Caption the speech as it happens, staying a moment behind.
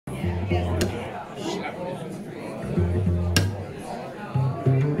Good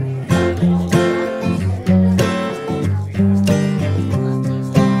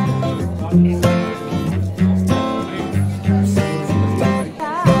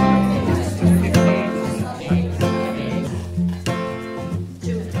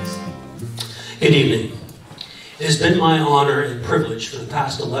evening. It has been my honor and privilege for the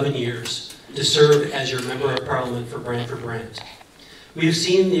past 11 years to serve as your Member of Parliament for Brantford-Brant. We have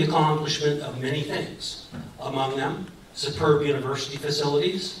seen the accomplishment of many things, among them superb university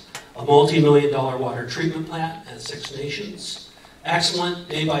facilities, a multi-million-dollar water treatment plant at Six Nations, excellent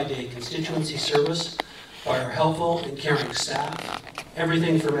day-by-day constituency service by our helpful and caring staff,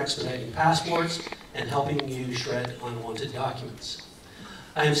 everything from expediting passports and helping you shred unwanted documents.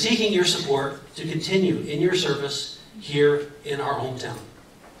 I am seeking your support to continue in your service here in our hometown.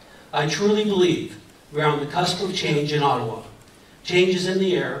 I truly believe we are on the cusp of change in Ottawa. Change is in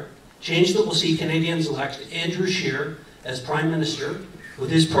the air, change that will see Canadians elect Andrew Scheer as Prime Minister with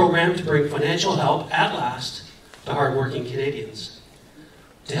his program to bring financial help at last to hardworking Canadians.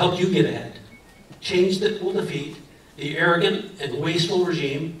 To help you get ahead. Change that will defeat the arrogant and wasteful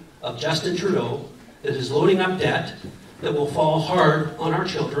regime of Justin Trudeau that is loading up debt that will fall hard on our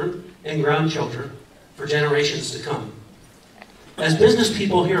children and grandchildren for generations to come. As business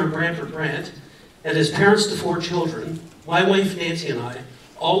people here in Brantford-Brant, and as parents to 4 children, my wife Nancy and I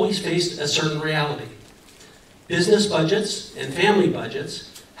always faced a certain reality. Business budgets and family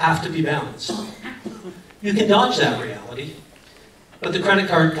budgets have to be balanced. You can dodge that reality, but the credit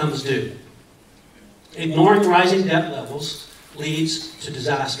card comes due. Ignoring rising debt levels leads to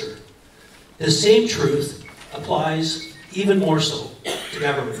disaster. The same truth applies even more so to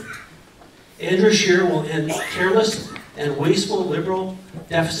government. Andrew Scheer will end careless and wasteful Liberal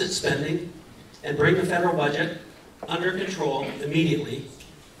deficit spending and bring the federal budget under control immediately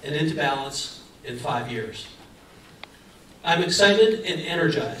and into balance in 5 years. I'm excited and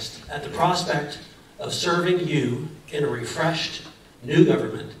energized at the prospect of serving you in a refreshed new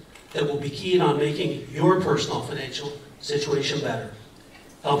government that will be keen on making your personal financial situation better,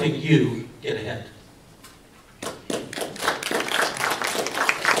 helping you get ahead.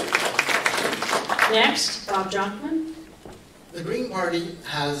 Next, Bob Jonkman. The Green Party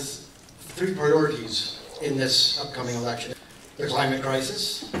has 3 priorities in this upcoming election. The climate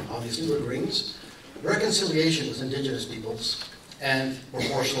crisis, obviously we're Greens, reconciliation with Indigenous peoples, and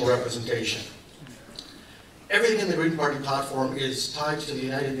proportional representation. Everything in the Green Party platform is tied to the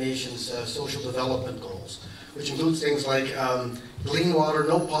United Nations Social Development Goals, which includes things like clean water,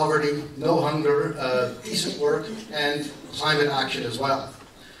 no poverty, no hunger, decent work, and climate action as well.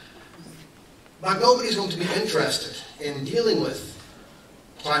 But nobody's going to be interested in dealing with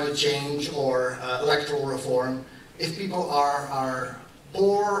climate change or electoral reform if people are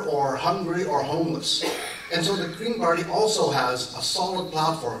poor or hungry or homeless. And so the Green Party also has a solid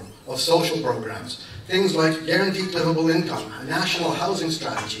platform of social programs. Things like guaranteed livable income, a national housing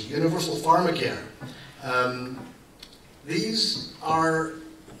strategy, universal pharmacare. These are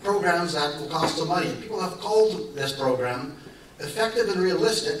programs that will cost some money. People have called this program effective and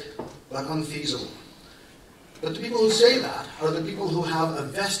realistic, but unfeasible. But the people who say that are the people who have a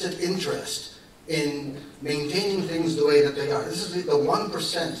vested interest in maintaining things the way that they are. This is the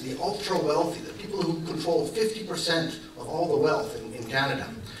 1%, the ultra-wealthy, the people who control 50% of all the wealth in Canada.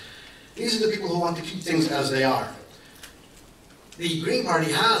 These are the people who want to keep things as they are. The Green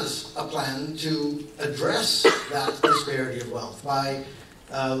Party has a plan to address that disparity of wealth by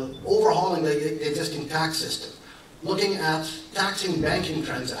overhauling the existing tax system, looking at taxing banking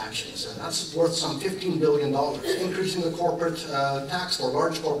transactions, and that's worth some $15 billion, increasing the corporate tax for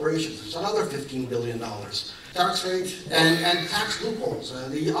large corporations, it's another $15 billion. Tax rate and tax loopholes.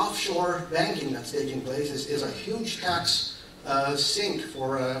 The offshore banking that's taking place is a huge tax sink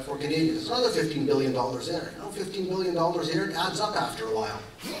for Canadians. It's another $15 billion there. You know, $15 billion here, it adds up after a while.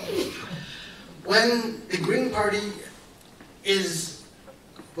 When the Green Party is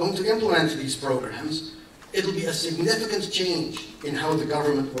going to implement these programs, it'll be a significant change in how the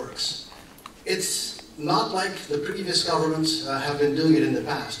government works. It's not like the previous governments have been doing it in the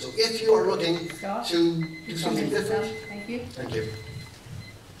past. So if you are looking to do something different... Thank you. Thank you.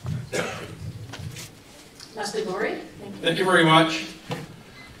 Leslie Laurie. Thank you very much.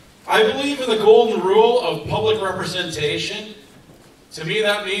 I believe in the golden rule of public representation. To me,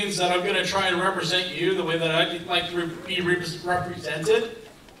 that means that I'm going to try and represent you the way that I'd like to be represented.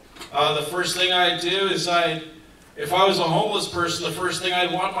 The first thing I'd do is if I was a homeless person, the first thing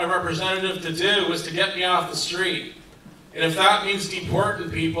I'd want my representative to do was to get me off the street. And if that means deporting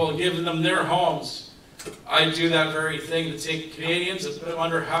people and giving them their homes, I do that very thing to take Canadians and put them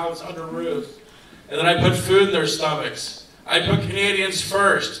under house, under roofs. And then I put food in their stomachs. I put Canadians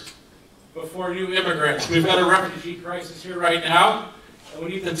first before new immigrants. We've got a refugee crisis here right now, and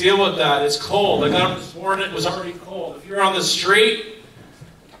we need to deal with that. It's cold. I got up this morning, it was already cold. If you're on the street,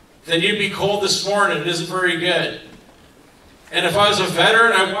 then you'd be cold this morning. It isn't very good. And if I was a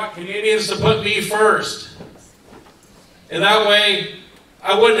veteran, I want Canadians to put me first. And that way,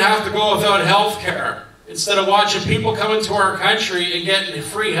 I wouldn't have to go without health care. Instead of watching people come into our country and getting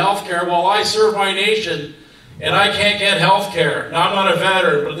free health care while I serve my nation and I can't get health care. Now, I'm not a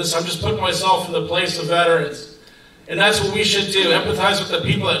veteran, but I'm just putting myself in the place of veterans. And that's what we should do, empathize with the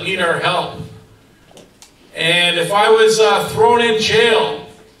people that need our help. And if I was thrown in jail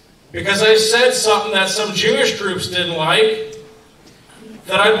because I said something that some Jewish groups didn't like,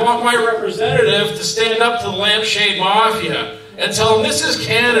 then I'd want my representative to stand up to the lampshade mafia and tell them, this is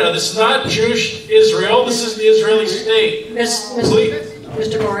Canada, this is not Jewish Israel, this is the Israeli state.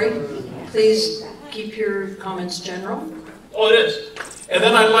 Mr. Morey, please keep your comments general. Oh, it is. And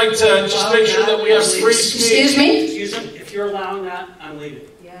then I'd like to just make sure that we have free speech. Excuse me? Excuse me, if you're allowing that, I'm leaving.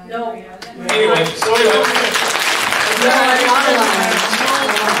 No. Anyway, so anyway. No, I'm not allowing.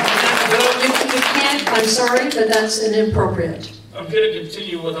 You can't, I'm sorry, but that's inappropriate. I'm going to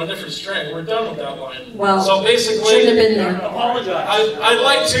continue with a different string. We're done with that line. Well, so basically, shouldn't have been there. Apologize. I'd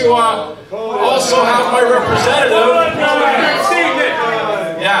like to also have my representative.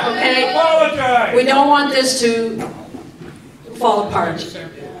 Yeah. Okay. We don't want this to fall apart.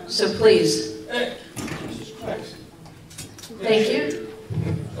 So please. Thank you.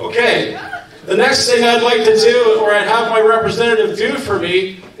 Okay. The next thing I'd like to do, or I'd have my representative do for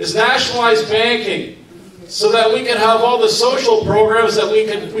me, is nationalize banking, so that we can have all the social programs that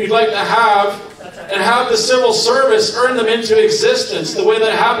we'd like to have, and have the civil service earn them into existence the way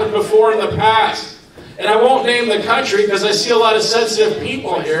that happened before in the past. And I won't name the country because I see a lot of sensitive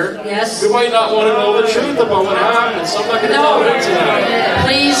people here. Yes. Who might not want to know the truth about what happened, so I'm not going to go into that.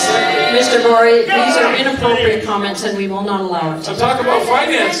 Please, Mr. Morey, these are inappropriate comments and we will not allow it. I'm talking about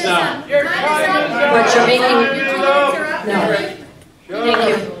finance now. But you're making... No.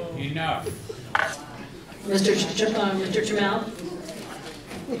 Thank you. Enough. Mr. Jamal?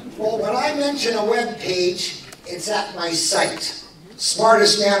 Well, when I mention a web page, it's at my site,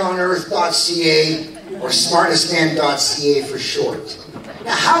 smartestmanonearth.ca, or smartestman.ca for short.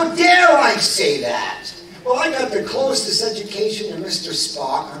 Now, how dare I say that? Well, I got the closest education to Mr.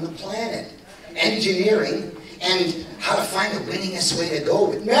 Spock on the planet. Engineering, and how to find the winningest way to go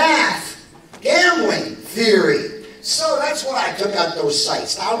with math, gambling, theory. So that's why I took out those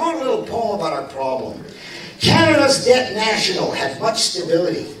sites. Now, I wrote a little poem about our problem. Canada's debt national had much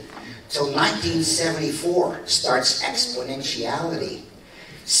stability till 1974 starts exponentiality.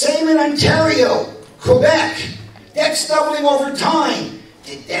 Same in Ontario, Quebec, debt's doubling over time.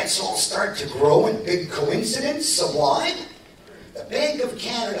 Did debts all start to grow in big coincidence? Sublime? The Bank of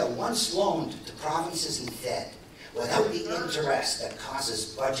Canada once loaned to provinces in debt without the interest that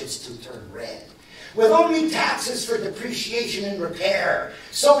causes budgets to turn red. With only taxes for depreciation and repair,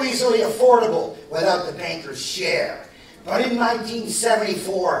 so easily affordable without the banker's share. But in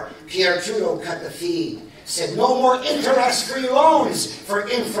 1974, Pierre Trudeau cut the feed, said no more interest-free loans for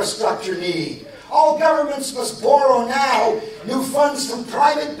infrastructure need. All governments must borrow now new funds from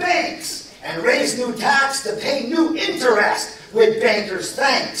private banks and raise new tax to pay new interest with bankers'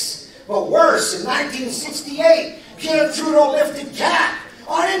 thanks. But worse, in 1968, Pierre Trudeau lifted cap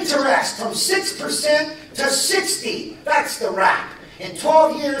on interest from 6% to 60%. That's the rap. In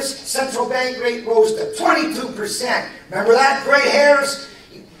 12 years, central bank rate rose to 22%. Remember that, gray hairs?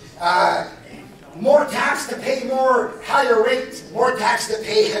 More tax to pay, higher rates. More tax to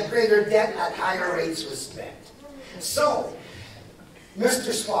pay, a greater debt at higher rates was spent. So,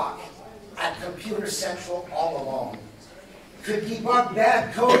 Mr. Spock, at Computer Central all alone, could debug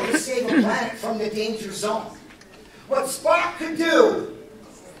bad code to save a planet from the danger zone. What Spock could do,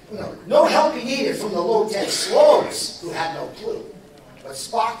 no help he needed from the low-tech slowes who had no clue. What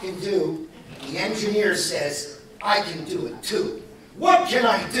Spock can do, the engineer says, I can do it too. What can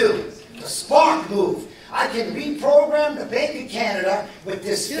I do? The Spock move. I can reprogram the Bank of Canada with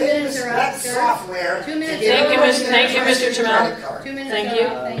this famous web software. 2 minutes. Thank you, Mr. Jamal. 2 minutes. Thank you.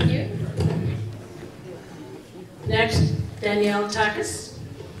 Thank you. Next, Danielle Takis.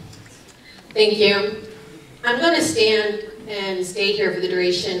 Thank you. I'm going to stand and stay here for the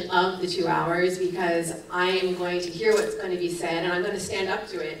duration of the 2 hours because I am going to hear what's going to be said and I'm going to stand up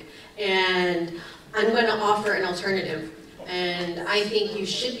to it. And I'm going to offer an alternative. And I think you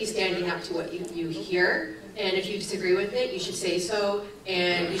should be standing up to what you hear And if you disagree with it, you should say so,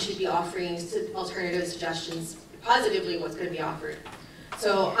 and you should be offering alternative suggestions, positively what's going to be offered.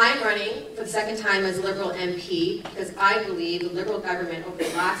 So I'm running for the second time as a Liberal MP because I believe the Liberal government over the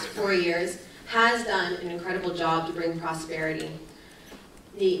last 4 years has done an incredible job to bring prosperity.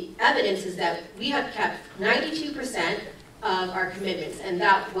 The evidence is that we have kept 92% of our commitments, and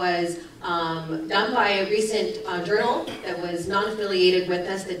that was done by a recent journal that was non-affiliated with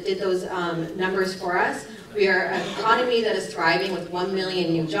us that did those numbers for us. We are an economy that is thriving with 1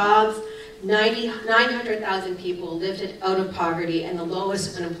 million new jobs, 900,000 people lifted out of poverty, and the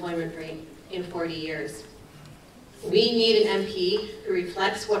lowest unemployment rate in 40 years. We need an MP who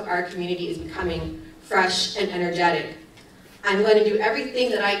reflects what our community is becoming, fresh and energetic. I'm going to do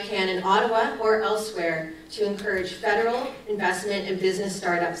everything that I can in Ottawa or elsewhere to encourage federal investment and business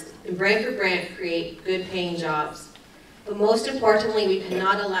startups in Brantford-Brant create good-paying jobs. But most importantly, we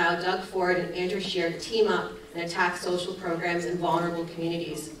cannot allow Doug Ford and Andrew Scheer to team up and attack social programs in vulnerable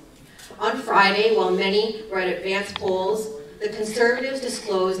communities. On Friday, while many were at advanced polls, the Conservatives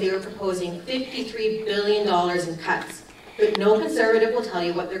disclosed they were proposing $53 billion in cuts. But no Conservative will tell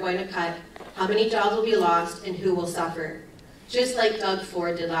you what they're going to cut, how many jobs will be lost, and who will suffer. Just like Doug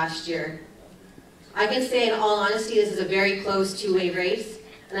Ford did last year. I can say in all honesty, this is a very close two-way race,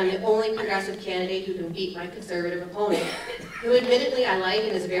 and I'm the only progressive candidate who can beat my Conservative opponent, who admittedly I like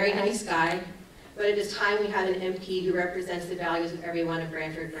and is a very nice guy, but it is time we have an MP who represents the values of everyone of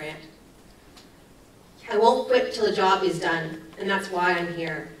Brantford-Brant. I won't quit till the job is done, and that's why I'm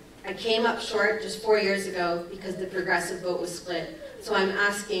here. I came up short just 4 years ago because the progressive vote was split, so I'm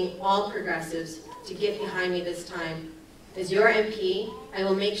asking all progressives to get behind me this time. As your MP, I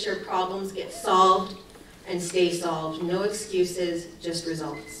will make sure problems get solved and stay solved. No excuses, just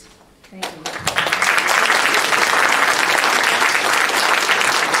results. Thank you.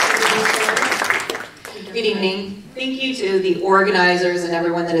 Good evening. Thank you to the organizers and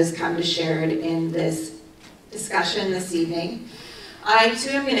everyone that has come to share in this discussion this evening. I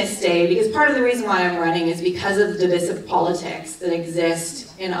too am going to stay because part of the reason why I'm running is because of the divisive politics that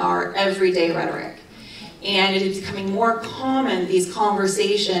exist in our everyday rhetoric. And it is becoming more common, these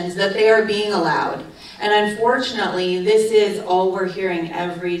conversations, that they are being allowed. And unfortunately, this is all we're hearing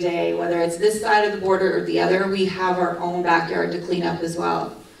every day. Whether it's this side of the border or the other, we have our own backyard to clean up as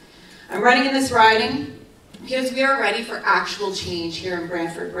well. I'm running in this riding because we are ready for actual change here in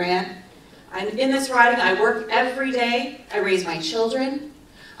Brantford-Brant. I'm in this riding, I work every day, I raise my children,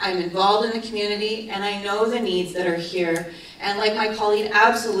 I'm involved in the community, and I know the needs that are here. And like my colleague,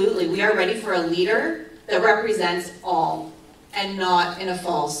 absolutely, we are ready for a leader that represents all, and not in a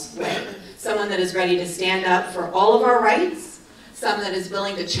false way. Someone that is ready to stand up for all of our rights, someone that is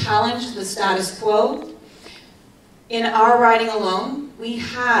willing to challenge the status quo. In our riding alone, we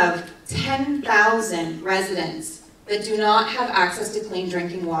have 10,000 residents that do not have access to clean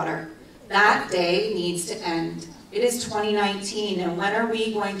drinking water. That day needs to end. It is 2019, and when are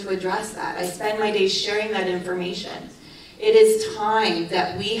we going to address that? I spend my days sharing that information. It is time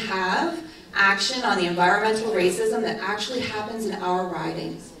that we have action on the environmental racism that actually happens in our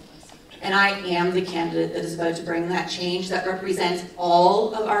ridings. And I am the candidate that is about to bring that change that represents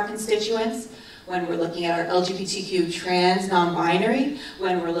all of our constituents. When we're looking at our LGBTQ, trans, non-binary,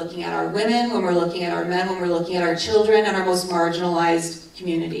 when we're looking at our women, when we're looking at our men, when we're looking at our children and our most marginalized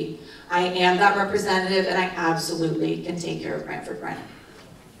community. I am that representative, and I absolutely can take care of Brantford-Brant.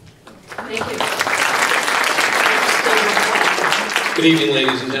 Thank you. Good evening,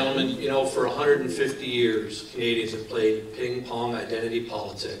 ladies and gentlemen. You know, for 150 years, Canadians have played ping-pong identity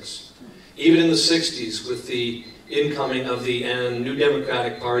politics. Even in the 60s, with the incoming of the New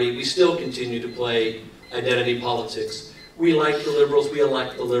Democratic Party, we still continue to play identity politics. We like the Liberals, we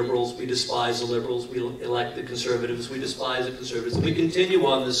elect the Liberals, we despise the Liberals, we elect the Conservatives, we despise the Conservatives, and we continue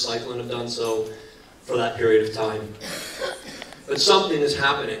on this cycle and have done so for that period of time. But something is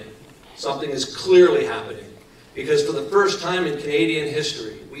happening. Something is clearly happening. Because for the first time in Canadian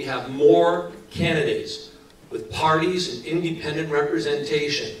history, we have more candidates with parties and independent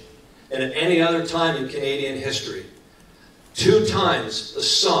representation than at any other time in Canadian history. 2 times the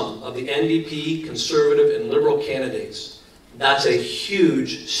sum of the NDP, Conservative, and Liberal candidates. That's a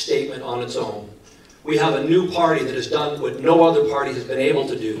huge statement on its own. We have a new party that has done what no other party has been able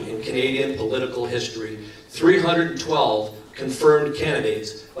to do in Canadian political history. 312 confirmed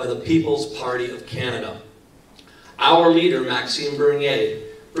candidates by the People's Party of Canada. Our leader, Maxime Bernier,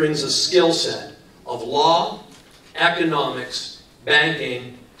 brings a skill set of law, economics,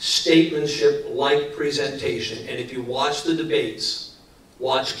 banking, statesmanship-like presentation. And if you watch the debates,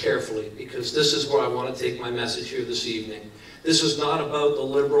 watch carefully, because this is where I want to take my message here this evening. This is not about the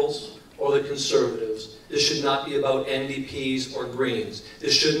Liberals or the Conservatives. This should not be about NDPs or Greens.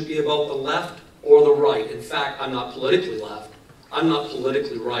 This shouldn't be about the left or the right. In fact, I'm not politically left. I'm not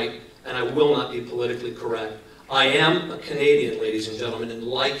politically right, and I will not be politically correct. I am a Canadian, ladies and gentlemen, and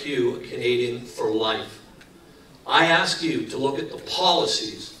like you, a Canadian for life. I ask you to look at the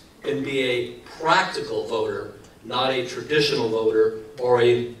policies and be a practical voter, not a traditional voter or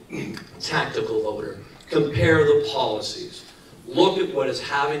a tactical voter. Compare the policies. Look at what is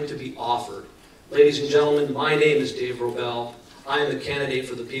having to be offered. Ladies and gentlemen, my name is Dave Robel. I am the candidate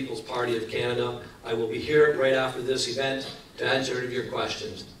for the People's Party of Canada. I will be here right after this event to answer any of your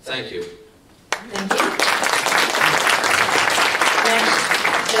questions. Thank you. Thank you.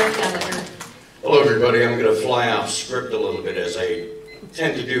 Next, Jeff Gallagher. Hello everybody, I'm going to fly off script a little bit as I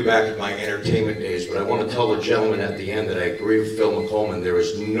tend to do back in my entertainment days, but I want to tell the gentleman at the end that I agree with Phil McColeman. There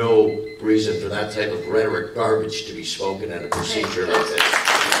is no reason for that type of rhetoric garbage to be spoken at a procedure like this.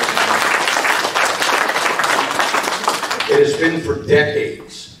 It has been for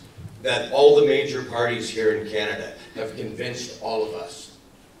decades that all the major parties here in Canada have convinced all of us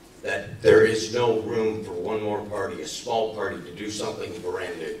that there is no room for one more party, a small party, to do something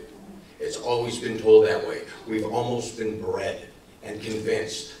brand new. It's always been told that way. We've almost been bred and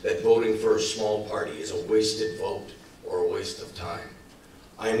convinced that voting for a small party is a wasted vote or a waste of time.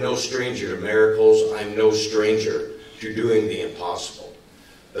 I'm no stranger to miracles. I'm no stranger to doing the impossible.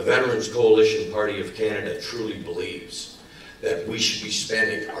 The Veterans Coalition Party of Canada truly believes that we should be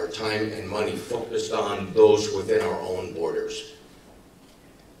spending our time and money focused on those within our own borders.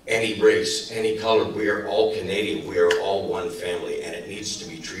 Any race, any color, we are all Canadian, we are all one family, and it needs to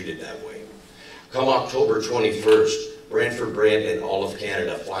be treated that way. Come October 21st, Brantford-Brant and all of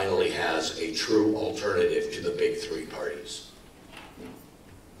Canada finally has a true alternative to the big three parties.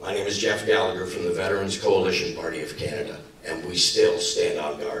 My name is Jeff Gallagher from the Veterans Coalition Party of Canada, and we still stand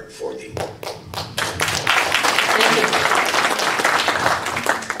on guard for thee.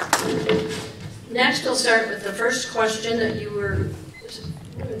 Next, we'll start with the first question that you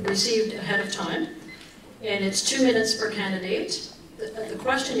received ahead of time, and it's 2 minutes per candidate. The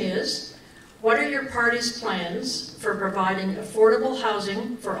question is, what are your party's plans for providing affordable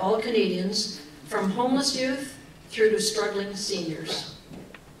housing for all Canadians, from homeless youth through to struggling seniors?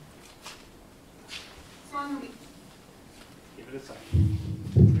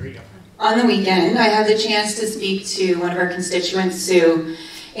 On the weekend, I had the chance to speak to one of our constituents, Sue,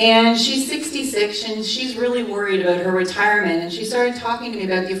 and she's 66 and she's really worried about her retirement, and she started talking to me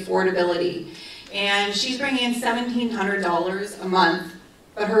about the affordability. And she's bringing in $1,700 a month,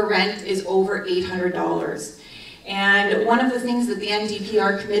 but her rent is over $800. And one of the things that the NDP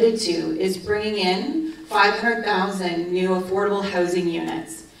are committed to is bringing in 500,000 new affordable housing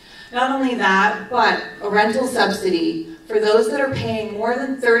units. Not only that, but a rental subsidy for those that are paying more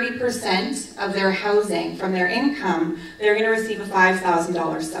than 30% of their housing from their income. They're going to receive a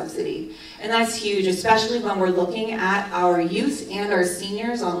 $5,000 subsidy. And that's huge, especially when we're looking at our youth and our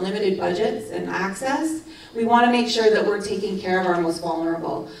seniors on limited budgets and access. We want to make sure that we're taking care of our most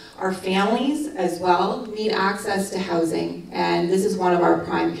vulnerable. Our families, as well, need access to housing, and this is one of our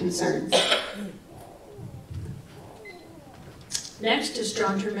prime concerns. Next is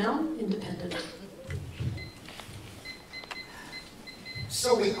John Turmel, Independent.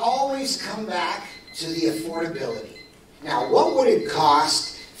 So we always come back to the affordability. Now, what would it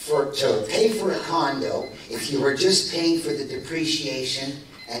cost to pay for a condo if you were just paying for the depreciation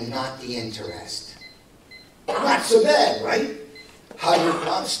and not the interest? Not so bad, right? $100,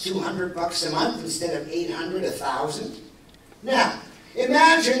 $200 a month instead of $800, $1,000. Now,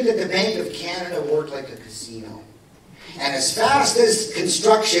 imagine that the Bank of Canada worked like a casino. And as fast as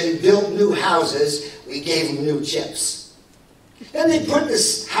construction built new houses, we gave them new chips. Then they put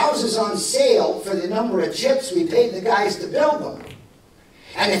the houses on sale for the number of chips we paid the guys to build them.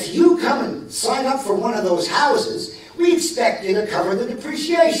 And if you come and sign up for one of those houses, we expect you to cover the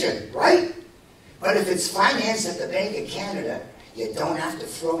depreciation, right? But if it's financed at the Bank of Canada, you don't have to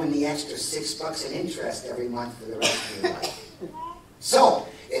throw in the extra $6 in interest every month for the rest of your life. So,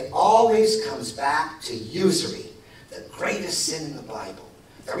 it always comes back to usury, the greatest sin in the Bible.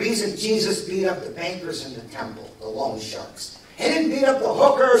 The reason Jesus beat up the bankers in the temple, the loan sharks. He didn't beat up the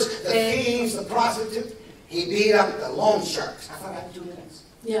hookers, the thieves, the prostitutes. He beat up the loan sharks. I thought I had 2 minutes.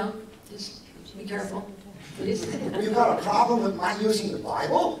 Yeah, just be careful. Please. You got a problem with my using the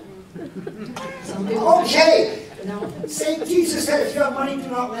Bible? Some people Okay. no. St. Jesus said, if you have money, do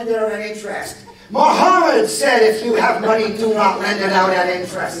not lend it out at interest. Muhammad said, if you have money, do not lend it out at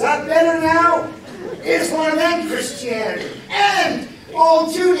interest. Is that better now? Islam and Christianity and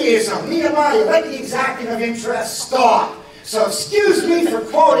all Judaism. Nehemiah, let the exacting of interest stop. So excuse me for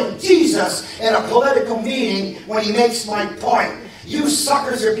quoting Jesus in a political meeting when he makes my point. You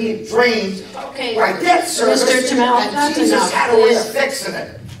suckers are being drained by debt service, Mr. Tamel, and that's Jesus enough, had a way of please. fixing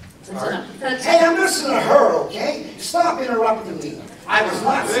it. That's Hey, I'm listening to her, okay? Stop interrupting me. I was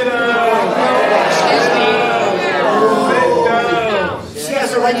not sitting She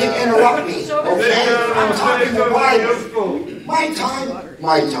has a right to interrupt me, okay? I'm talking the Bible.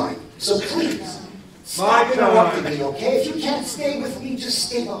 My time. So please, stop interrupting me, okay? If you can't stay with me, just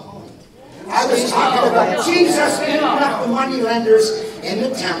stay behind. I was talking about Jesus beating up the moneylenders in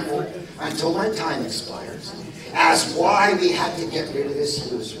the temple until my time expires, as why we had to get rid of this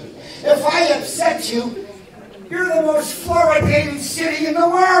usury. If I upset you, you're the most fluoridated city in the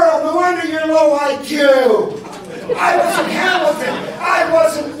world. No wonder you're low IQ. I was in Hamilton. I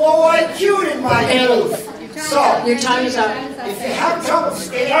wasn't low IQ'd in my youth. So, your time is up. if you have trouble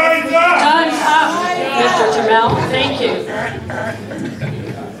staying, Time's up, Mr. Tamel. Thank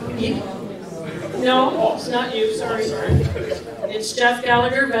you. No, it's not you. Sorry. It's Jeff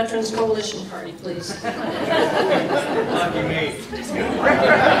Gallagher, Veterans Coalition Party, please. I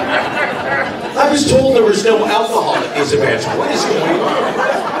was told there was no alcohol at these events. What is going on?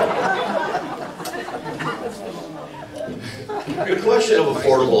 The question of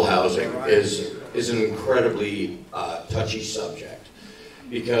affordable housing is an incredibly touchy subject,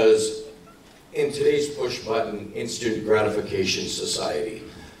 because in today's push-button, instant gratification society,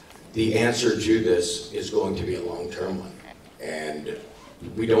 the answer to this is going to be a long-term one. And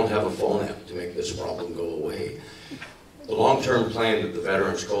we don't have a phone app to make this problem go away. The long-term plan that the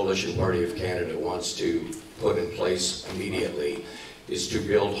Veterans Coalition Party of Canada wants to put in place immediately is to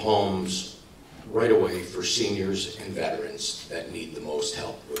build homes right away for seniors and veterans that need the most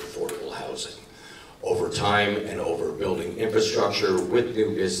help with affordable housing. Over time and over building infrastructure with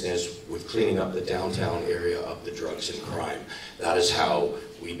new business, with cleaning up the downtown area of the drugs and crime. That is how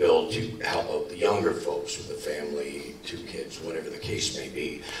we build to help out the younger folks with a family, 2 kids, whatever the case may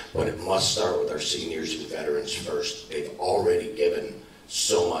be. But it must start with our seniors and veterans first. They've already given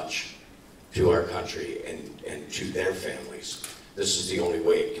so much to our country and to their families. This is the only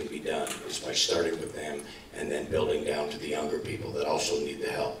way it can be done, is by starting with them and then building down to the younger people that also need the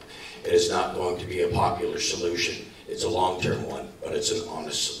help. It is not going to be a popular solution. It's a long-term one, but it's an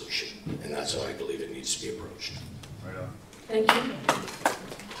honest solution. And that's how I believe it needs to be approached. Right on. Thank you.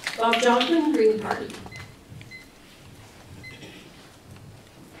 Bob Jonkman, Green Party.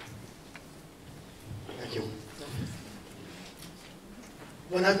 Thank you.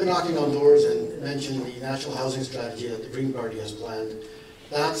 When I've been knocking on doors and mentioned the national housing strategy that the Green Party has planned,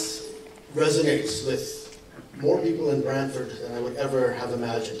 that resonates with more people in Brantford than I would ever have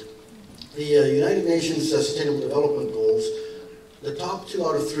imagined. The United Nations Sustainable Development Goals, the top 2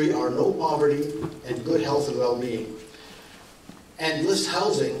 out of 3 are no poverty and good health and well-being, and list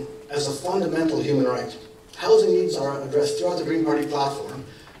housing as a fundamental human right. Housing needs are addressed throughout the Green Party platform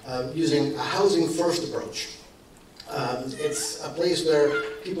using a housing-first approach. It's a place where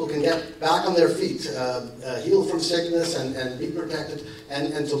people can get back on their feet, heal from sickness and be protected,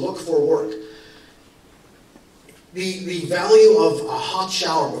 and to look for work. The value of a hot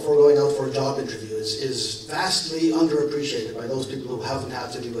shower before going out for a job interview is vastly underappreciated by those people who haven't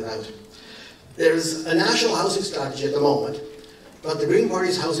had to do without. There's a national housing strategy at the moment, but the Green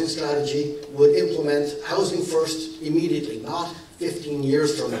Party's housing strategy would implement housing first immediately, not 15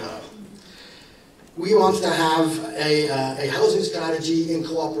 years from now. We want to have a housing strategy in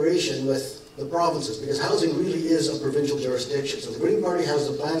cooperation with the provinces, because housing really is a provincial jurisdiction. So the Green Party has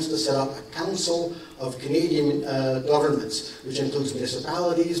the plans to set up a council of Canadian governments, which includes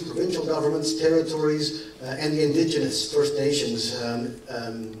municipalities, provincial governments, territories, and the Indigenous First Nations,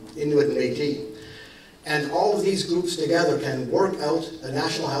 Inuit and Métis. And all of these groups together can work out a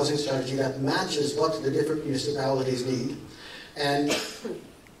national housing strategy that matches what the different municipalities need, and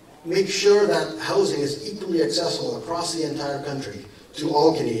make sure that housing is equally accessible across the entire country to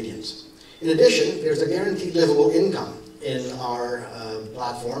all Canadians. In addition, there's a guaranteed livable income in our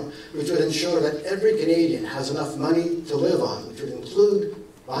platform, which would ensure that every Canadian has enough money to live on, which would include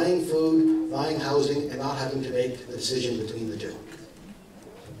buying food, buying housing, and not having to make the decision between the two.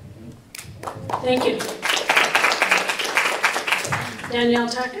 Thank you. Danielle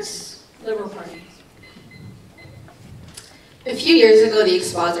Takis, Liberal Party. A few years ago, the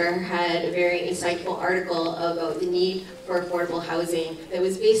Expositor had a very insightful article about the need for affordable housing that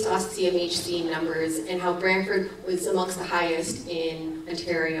was based off CMHC numbers and how Brantford was amongst the highest in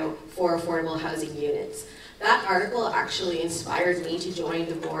Ontario for affordable housing units. That article actually inspired me to join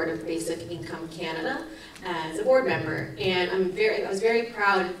the board of Basic Income Canada as a board member. And I was very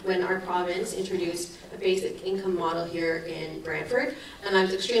proud when our province introduced a basic income model here in Brantford, and I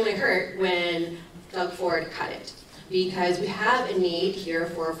was extremely hurt when Doug Ford cut it, because we have a need here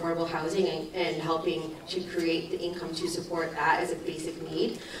for affordable housing and helping to create the income to support that as a basic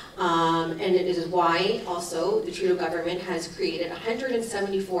need. And it is why also the Trudeau government has created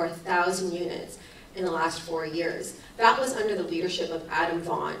 174,000 units in the last 4 years. That was under the leadership of Adam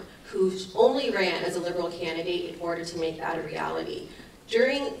Vaughan, who only ran as a Liberal candidate in order to make that a reality.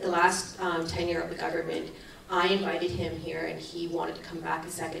 During the last tenure of the government, I invited him here and he wanted to come back a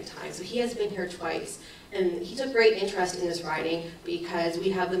second time. So he has been here twice. And he took great interest in this riding because we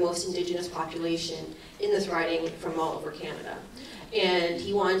have the most Indigenous population in this riding from all over Canada. And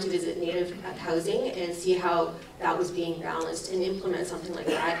he wanted to visit Native housing and see how that was being balanced and implement something like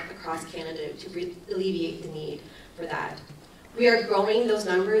that across Canada to alleviate the need for that. We are growing those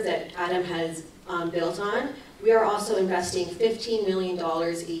numbers that Adam has built on. We are also investing $15 million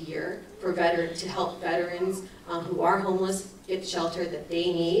a year for to help veterans who are homeless get shelter that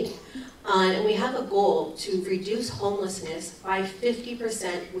they need. And we have a goal to reduce homelessness by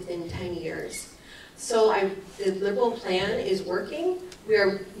 50% within 10 years. So the Liberal plan is working.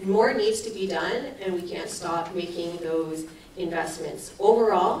 More needs to be done, and we can't stop making those investments.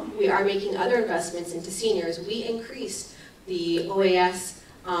 Overall, we are making other investments into seniors. We increased the OAS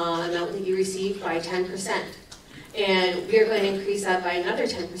amount that you receive by 10%. And we are going to increase that by another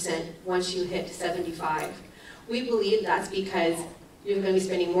 10% once you hit 75. We believe that's because you're going to be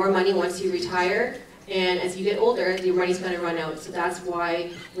spending more money once you retire, and as you get older, your money's going to run out. So that's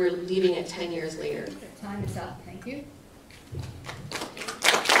why we're leaving it 10 years later. Time is up. Thank you.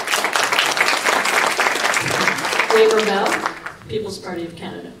 Laurel Bell, People's Party of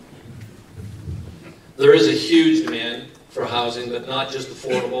Canada. There is a huge demand for housing, but not just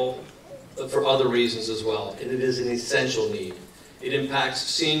affordable, but for other reasons as well. And it is an essential need. It impacts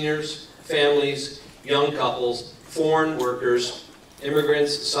seniors, families, young couples, foreign workers,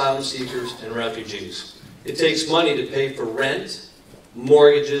 immigrants, asylum seekers, and refugees. It takes money to pay for rent,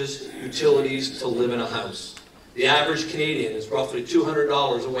 mortgages, utilities, to live in a house. The average Canadian is roughly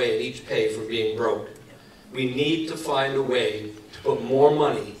 $200 away in each pay from being broke. We need to find a way to put more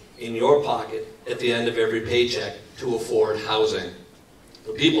money in your pocket at the end of every paycheck to afford housing.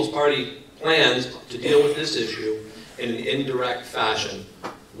 The People's Party plans to deal with this issue in an indirect fashion.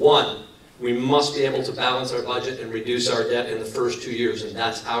 One, we must be able to balance our budget and reduce our debt in the first 2 years, and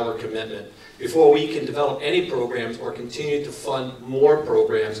that's our commitment, before we can develop any programs or continue to fund more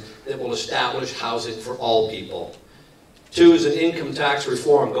programs that will establish housing for all people. Two is an income tax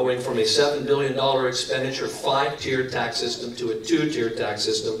reform, going from a $7 billion expenditure 5-tiered tax system to a 2-tiered tax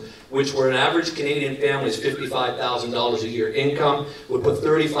system, which where an average Canadian family's $55,000 a year income would put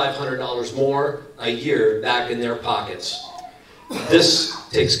 $3,500 more a year back in their pockets. This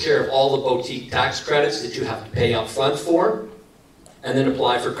takes care of all the boutique tax credits that you have to pay up front for, and then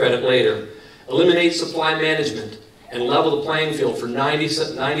apply for credit later. Eliminate supply management and level the playing field for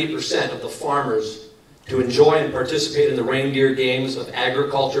 90% of the farmers to enjoy and participate in the reindeer games of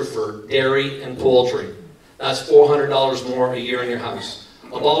agriculture for dairy and poultry. That's $400 more a year in your house.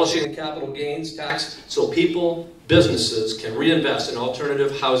 Abolishing the capital gains tax so people, businesses can reinvest in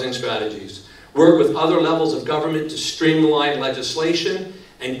alternative housing strategies. Work with other levels of government to streamline legislation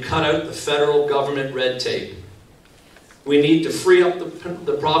and cut out the federal government red tape. We need to free up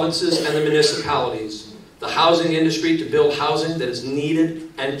the provinces and the municipalities, the housing industry, to build housing that is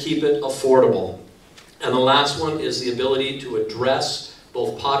needed and keep it affordable. And the last one is the ability to address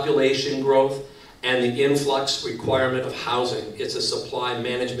both population growth and the influx requirement of housing. It's a supply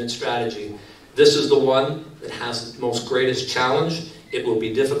management strategy. This is the one that has the most greatest challenge. It will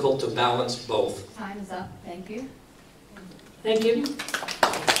be difficult to balance both. Time's up. Thank you. Thank you.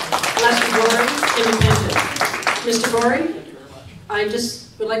 Lester Gorey, Independent. Mr. Gorey, I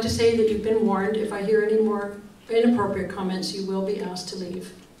just would like to say that you've been warned. If I hear any more inappropriate comments, you will be asked to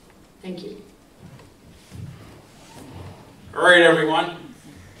leave. Thank you. All right, everyone.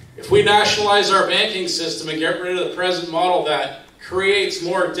 If we nationalize our banking system and get rid of the present model that creates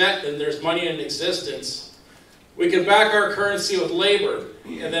more debt than there's money in existence, we can back our currency with labor,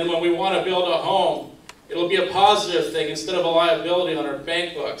 and then when we want to build a home, it'll be a positive thing instead of a liability on our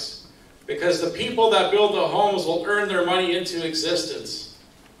bank books, because the people that build the homes will earn their money into existence.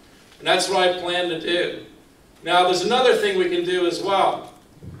 And that's what I plan to do. Now, there's another thing we can do as well.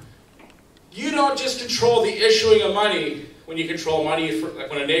 You don't just control the issuing of money when you control money,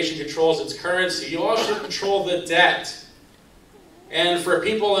 when a nation controls its currency. You also control the debt. And for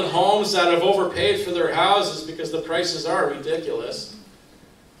people in homes that have overpaid for their houses because the prices are ridiculous,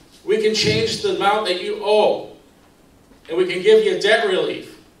 we can change the amount that you owe. And we can give you debt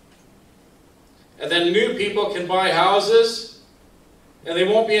relief. And then new people can buy houses, and they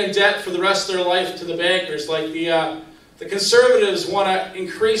won't be in debt for the rest of their life to the bankers. Like the Conservatives want to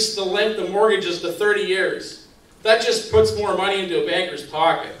increase the length of mortgages to 30 years. That just puts more money into a banker's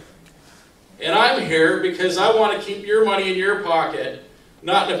pocket. And I'm here because I want to keep your money in your pocket,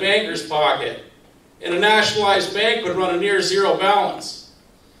 not in a banker's pocket. And a nationalized bank would run a near zero balance.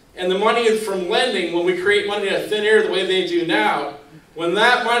 And the money from lending, when we create money out of thin air the way they do now, when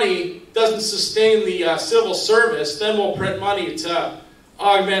that money doesn't sustain the civil service, then we'll print money to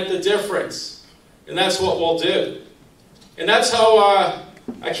augment the difference. And that's what we'll do. And that's how,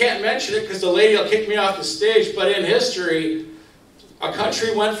 I can't mention it because the lady will kick me off the stage, but in history, a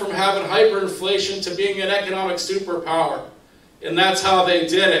country went from having hyperinflation to being an economic superpower. And that's how they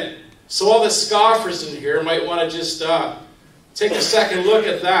did it. So all the scoffers in here might want to just take a second look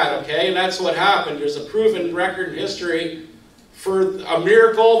at that, okay? And that's what happened. There's a proven record in history for a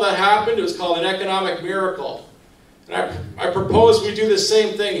miracle that happened. It was called an economic miracle. And I propose we do the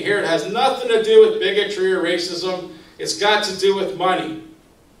same thing here. It has nothing to do with bigotry or racism. It's got to do with money.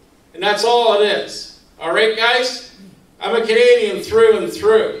 And that's all it is. All right, guys? I'm a Canadian through and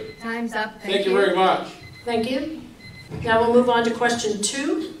through. Time's up. Thank you very much. Thank you. Now we'll move on to question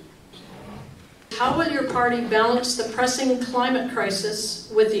 2. How will your party balance the pressing climate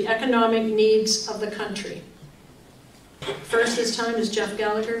crisis with the economic needs of the country? First this time is Jeff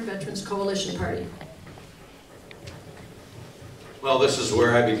Gallagher, Veterans Coalition Party. Well, this is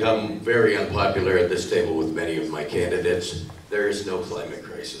where I become very unpopular at this table with many of my candidates. There is no climate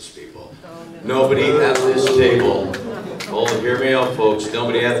crisis, people. Nobody at this table, hear me out, folks,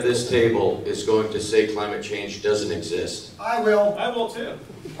 nobody at this table is going to say climate change doesn't exist. I will. I will too.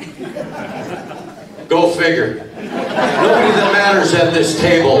 Go figure. Nobody that matters at this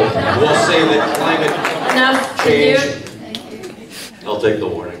table will say that climate change... I'll take the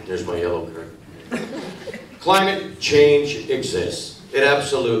warning. There's my yellow card. Climate change exists. It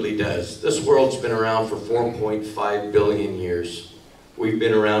absolutely does. This world's been around for 4.5 billion years. We've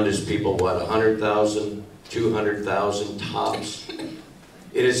been around as people, what, 100,000, 200,000 tops.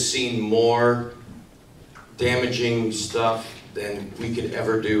 It has seen more damaging stuff than we could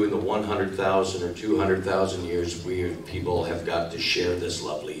ever do in the 100,000 or 200,000 years we people have got to share this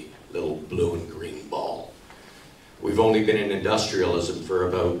lovely little blue and green ball. We've only been in industrialism for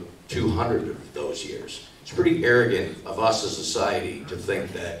about 200 of those years. It's pretty arrogant of us as a society to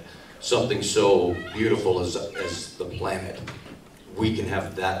think that something so beautiful as the planet, we can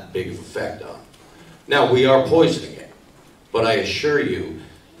have that big of an effect on. Now, we are poisoning it, but I assure you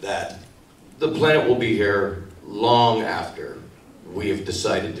that the planet will be here long after we have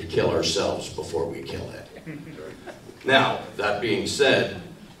decided to kill ourselves before we kill it. Now, that being said,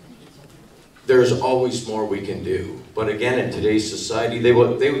 there's always more we can do. But again, in today's society,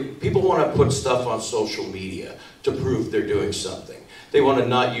 people want to put stuff on social media to prove they're doing something. They want to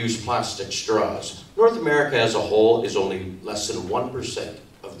not use plastic straws. North America as a whole is only less than 1%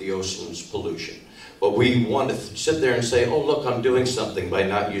 of the ocean's pollution. But we want to sit there and say, oh, look, I'm doing something by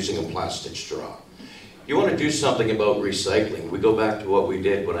not using a plastic straw. You want to do something about recycling. We go back to what we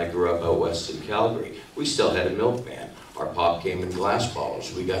did when I grew up out west in Calgary. We still had a milkman. Our pop came in glass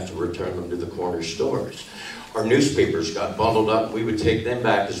bottles. We got to return them to the corner stores. Our newspapers got bundled up. We would take them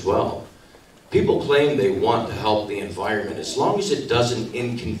back as well. People claim they want to help the environment as long as it doesn't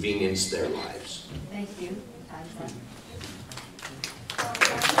inconvenience their lives. Thank you.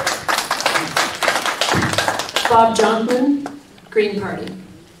 Bob Jonkman, Green Party.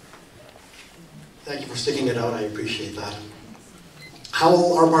 Thank you for sticking it out. I appreciate that. How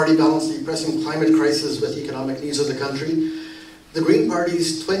will our party balance the pressing climate crisis with the economic needs of the country? The Green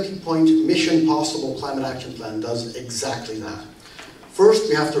Party's 20-point Mission Possible Climate Action Plan does exactly that. First,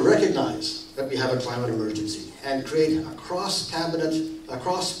 we have to recognize that we have a climate emergency and create a cross-party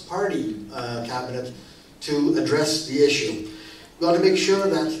cabinet to address the issue. We want to make sure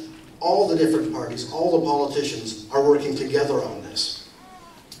that all the different parties, all the politicians are working together on this.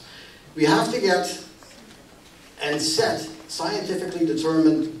 We have to get and set scientifically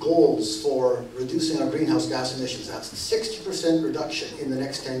determined goals for reducing our greenhouse gas emissions. That's 60% reduction in the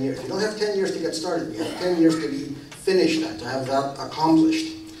next 10 years. We don't have 10 years to get started. We have 10 years to be finished that, to have that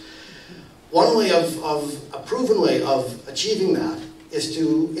accomplished. One way a proven way of achieving that is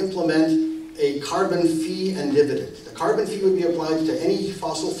to implement a carbon fee and dividend. The carbon fee would be applied to any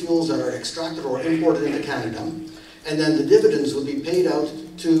fossil fuels that are extracted or imported into Canada, and then the dividends would be paid out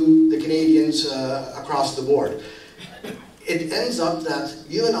to the Canadians across the board. it ends up that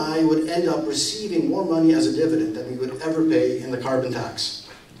you and I would end up receiving more money as a dividend than we would ever pay in the carbon tax.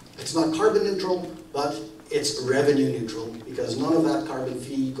 It's not carbon neutral, but it's revenue neutral because none of that carbon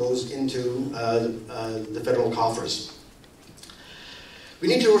fee goes into the federal coffers. We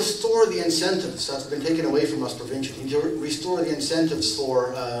need to restore the incentives that's been taken away from us provincially. We need to restore the incentives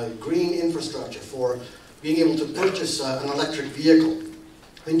for green infrastructure, for being able to purchase an electric vehicle.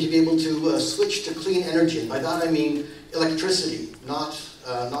 We need to be able to switch to clean energy, and by that I mean electricity, not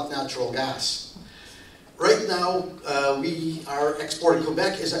natural gas. Right now, we are exporting,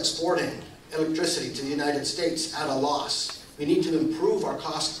 Quebec is exporting electricity to the United States at a loss. We need to improve our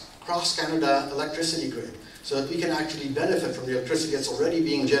cross-Canada electricity grid so that we can actually benefit from the electricity that's already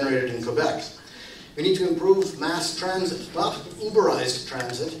being generated in Quebec. We need to improve mass transit, not Uberized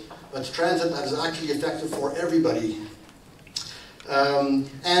transit, but transit that is actually effective for everybody.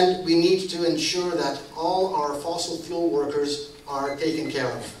 And we need to ensure that all our fossil fuel workers are taken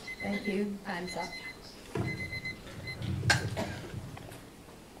care of. Thank you. Time's up.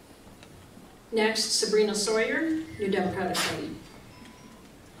 Next, Sabrina Sawyer, New Democratic Party.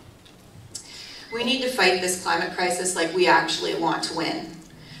 We need to fight this climate crisis like we actually want to win.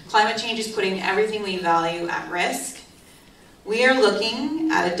 Climate change is putting everything we value at risk. We are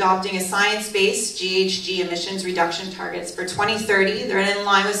looking at adopting a science-based GHG emissions reduction targets for 2030. They're in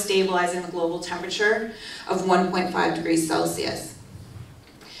line with stabilizing the global temperature of 1.5 degrees Celsius.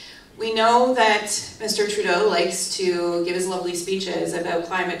 We know that Mr. Trudeau likes to give his lovely speeches about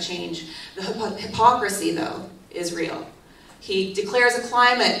climate change. The hypocrisy, though, is real. He declares a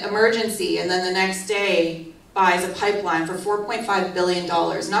climate emergency and then the next day buys a pipeline for $4.5 billion.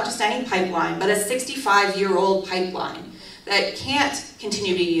 Not just any pipeline, but a 65-year-old pipeline that can't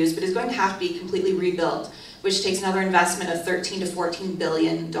continue to be used, but is going to have to be completely rebuilt, which takes another investment of $13 to $14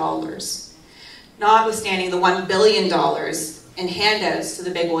 billion. Notwithstanding the $1 billion in handouts to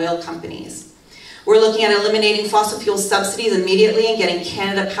the big oil companies. We're looking at eliminating fossil fuel subsidies immediately and getting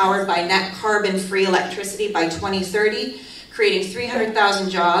Canada powered by net carbon-free electricity by 2030, creating 300,000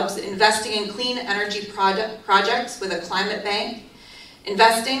 jobs, investing in clean energy projects with a climate bank,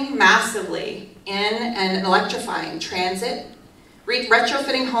 investing massively in and electrifying transit,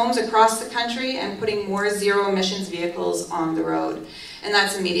 retrofitting homes across the country, and putting more zero-emissions vehicles on the road. And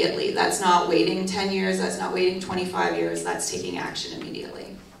that's immediately. That's not waiting 10 years, that's not waiting 25 years, that's taking action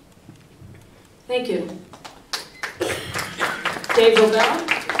immediately. Thank you. Dave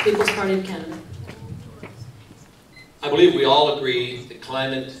Robel, People's Party of Canada. I believe we all agree that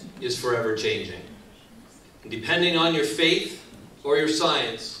climate is forever changing. And depending on your faith or your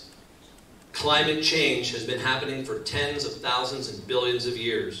science, climate change has been happening for tens of thousands and billions of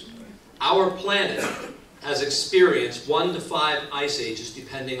years. Our planet has experienced 1 to 5 ice ages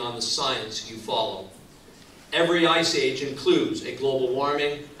depending on the science you follow. Every ice age includes a global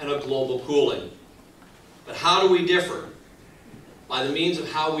warming and a global cooling. But how do we differ? By the means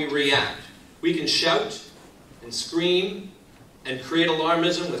of how we react. We can shout and scream and create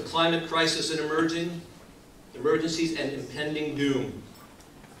alarmism with climate crisis and emergencies and impending doom.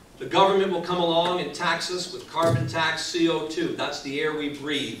 The government will come along and tax us with carbon tax CO2. That's the air we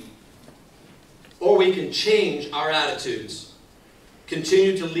breathe. Or we can change our attitudes,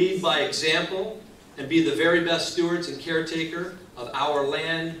 continue to lead by example, and be the very best stewards and caretaker of our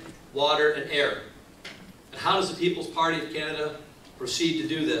land, water, and air. And how does the People's Party of Canada proceed to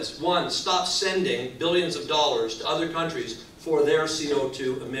do this? 1, stop sending billions of dollars to other countries for their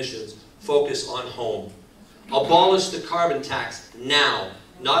CO2 emissions. Focus on home. Abolish the carbon tax now,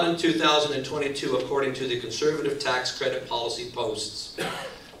 not in 2022, according to the conservative tax credit policy posts.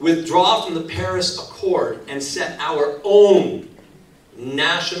 Withdraw from the Paris Accord and set our own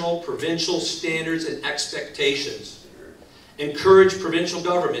national, provincial standards and expectations. Encourage provincial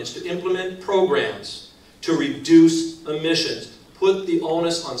governments to implement programs to reduce emissions. Put the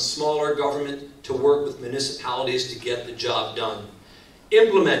onus on smaller government to work with municipalities to get the job done.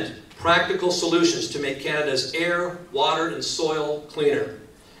 Implement practical solutions to make Canada's air, water, and soil cleaner.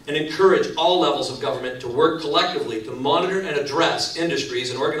 And encourage all levels of government to work collectively to monitor and address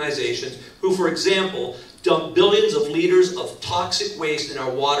industries and organizations who, for example, dump billions of liters of toxic waste in our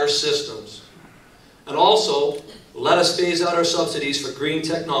water systems. And also, let us phase out our subsidies for green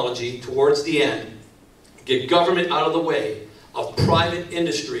technology towards the end, get government out of the way of private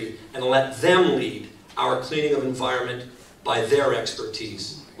industry, and let them lead our cleaning of environment by their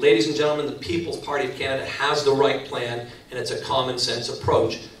expertise. Ladies and gentlemen, the People's Party of Canada has the right plan, and it's a common sense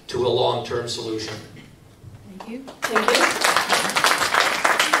approach to a long-term solution. Thank you. Thank you.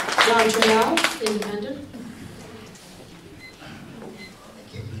 John Turnell, Independent.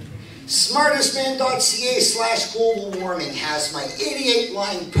 Smartestman.ca/global warming has my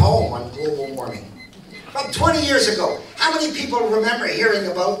 88-line poem on global warming. About 20 years ago, how many people remember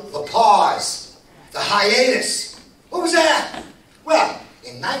hearing about the pause, the hiatus? What was that? Well,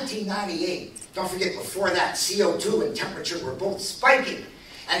 in 1998, don't forget before that, CO2 and temperature were both spiking.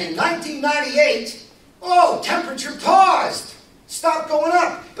 And in 1998, temperature paused, stopped going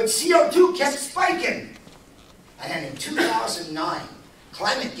up, but CO2 kept spiking. And then in 2009,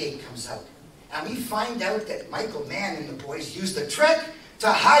 ClimateGate comes out, and we find out that Michael Mann and the boys used a trick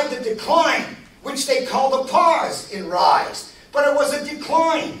to hide the decline, which they called a pause in rise, but it was a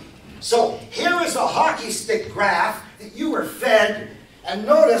decline. So here is a hockey stick graph that you were fed, and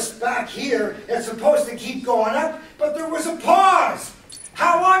notice back here, it's supposed to keep going up, but there was a pause.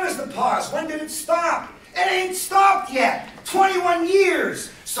 How long is the pause? When did it stop? It ain't stopped yet. 21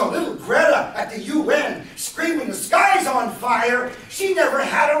 years. So little Greta at the UN screaming the sky's on fire, she never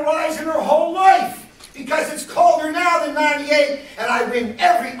had a rise in her whole life. Because it's colder now than 98, and I win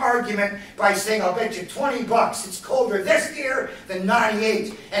every argument by saying, I'll bet you 20 bucks it's colder this year than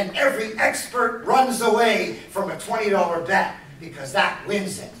 98, and every expert runs away from a $20 bet, because that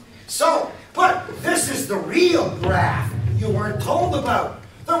wins it. So, but this is the real graph you weren't told about.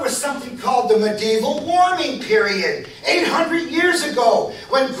 There was something called the medieval warming period, 800 years ago,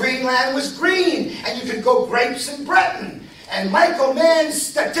 when Greenland was green, and you could go grapes in Britain. And Michael Mann's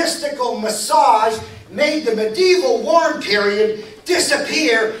statistical massage made the medieval warm period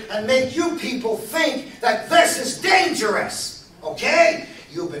disappear and make you people think that this is dangerous. Okay?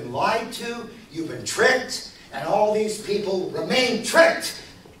 You've been lied to, you've been tricked, and all these people remain tricked,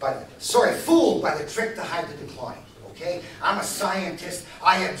 fooled by the trick to hide the decline. Okay? I'm a scientist.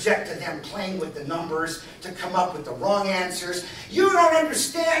 I object to them playing with the numbers to come up with the wrong answers. You don't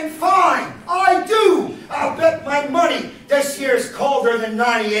understand? Fine. I do. I'll bet my money this year's colder than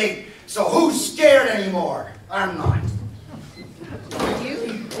 98. So who's scared anymore? I'm not. Thank you.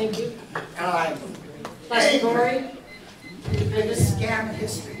 Thank you. And I'm Lori. And this scam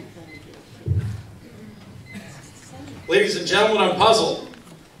history. Ladies and gentlemen, I'm puzzled.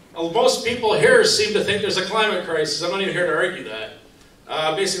 Most people here seem to think there's a climate crisis. I'm not even here to argue that.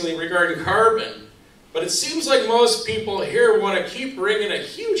 Basically regarding carbon. But it seems like most people here want to keep bringing a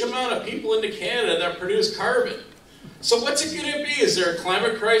huge amount of people into Canada that produce carbon. So what's it going to be? Is there a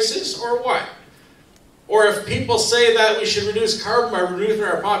climate crisis or what? Or if people say that we should reduce carbon by reducing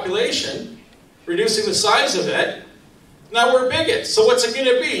our population, reducing the size of it, now we're bigots. So what's it going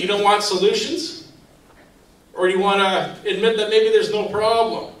to be? You don't want solutions? Or you want to admit that maybe there's no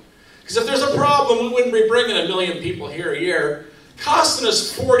problem? Because if there's a problem, we wouldn't be bringing 1 million people here a year, costing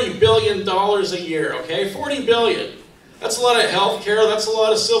us $40 billion a year, okay? $40 billion. That's a lot of health care. That's a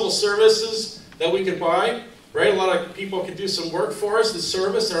lot of civil services that we could buy, right? A lot of people could do some work for us and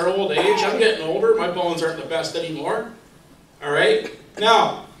service in our old age. I'm getting older. My bones aren't the best anymore, all right?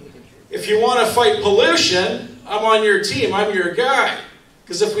 Now, if you want to fight pollution, I'm on your team. I'm your guy.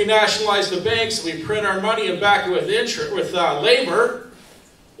 Because if we nationalize the banks and we print our money and back it with labor,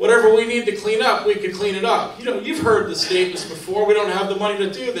 whatever we need to clean up, we could clean it up. You know, you've heard the statements before. We don't have the money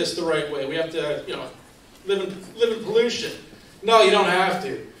to do this the right way. We have to, live in pollution. No, you don't have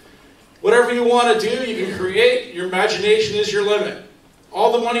to. Whatever you want to do, you can create. Your imagination is your limit.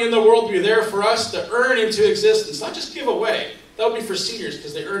 All the money in the world will be there for us to earn into existence, not just give away. That would be for seniors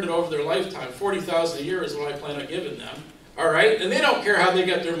because they earned it over their lifetime. $40,000 a year is what I plan on giving them. All right? And they don't care how they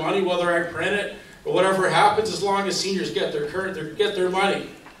get their money, whether I print it or whatever happens, as long as seniors get their money.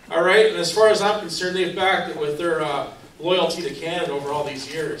 All right? And as far as I'm concerned, they've backed it with their loyalty to Canada over all these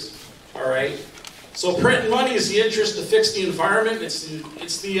years. All right? So printing money is the interest to fix the environment. It's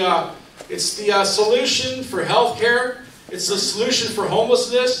the solution for health care. It's the solution for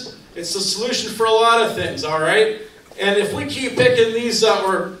homelessness. It's the solution for a lot of things. All right? And if we keep picking these,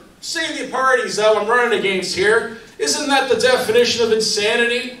 or say the parties that I'm running against here, isn't that the definition of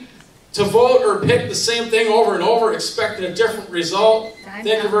insanity? To vote or pick the same thing over and over, expecting a different result?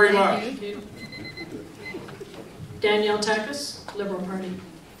 Thank you very much. Danielle Takis, Liberal Party.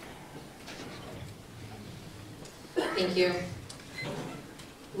 Thank you.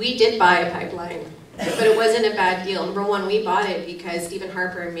 We did buy a pipeline, but it wasn't a bad deal. Number one, we bought it because Stephen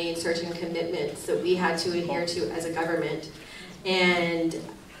Harper made certain commitments that we had to adhere to as a government. And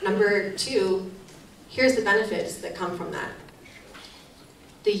number two, here's the benefits that come from that.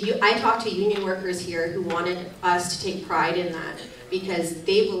 I talked to union workers here who wanted us to take pride in that because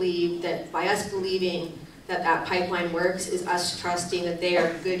they believe that by us believing that that pipeline works is us trusting that they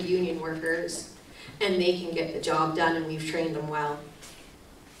are good union workers and they can get the job done and we've trained them well.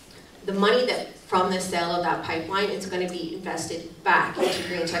 The money that from the sale of that pipeline, it's going to be invested back into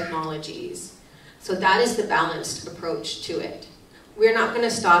green technologies. So that is the balanced approach to it. We're not going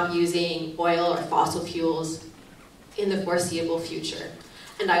to stop using oil or fossil fuels in the foreseeable future.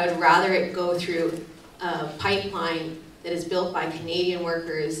 And I would rather it go through a pipeline that is built by Canadian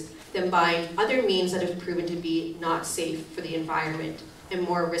workers than by other means that have proven to be not safe for the environment and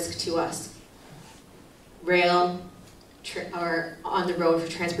more risk to us. Rail, or on the road for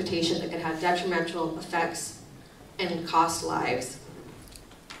transportation that can have detrimental effects and cost lives.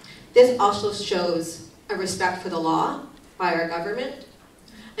 This also shows a respect for the law by our government,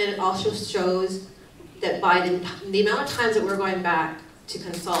 and it also shows that by the amount of times that we're going back to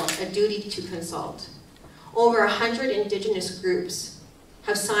consult, a duty to consult, over 100 Indigenous groups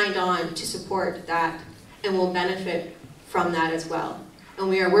have signed on to support that and will benefit from that as well. And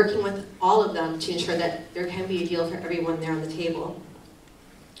we are working with all of them to ensure that there can be a deal for everyone there on the table.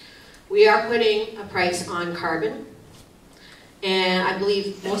 We are putting a price on carbon, and I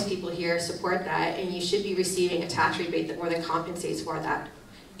believe most people here support that, and you should be receiving a tax rebate that more than compensates for that.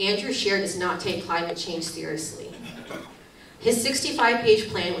 Andrew Scheer does not take climate change seriously. His 65-page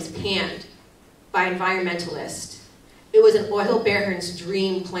plan was panned by environmentalists. It was an oil baron's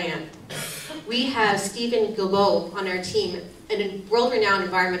dream plan. We have Stephen Guilbeault on our team, a world-renowned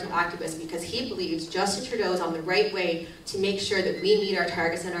environmental activist, because he believes Justin Trudeau is on the right way to make sure that we meet our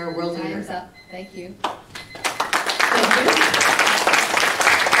targets and our world leader. Time's up. Thank you. Thank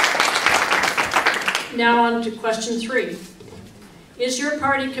you. Now on to question 3. Is your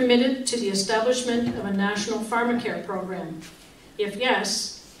party committed to the establishment of a national pharmacare program? If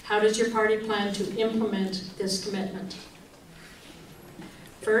yes, how does your party plan to implement this commitment?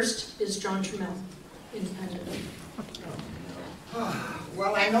 First is John Trammell, independent.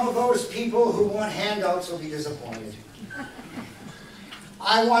 Well, I know those people who want handouts will be disappointed.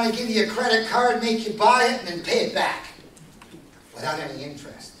 I want to give you a credit card, make you buy it, and then pay it back without any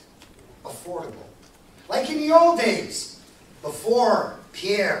interest. Affordable. Like in the old days, before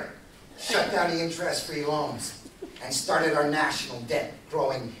Pierre shut down the interest-free loans and started our national debt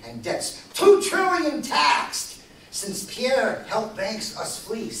growing and debts 2 trillion taxed since Pierre helped banks us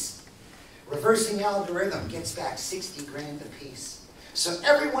fleece. Reversing the algorithm gets back 60 grand apiece. So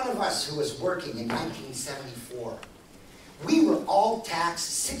every one of us who was working in 1974, we were all taxed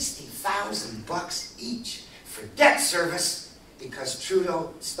 60,000 bucks each for debt service because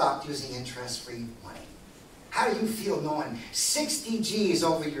Trudeau stopped using interest-free money. How do you feel knowing 60 G's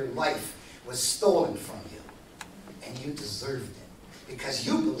over your life was stolen from you? And you deserved it because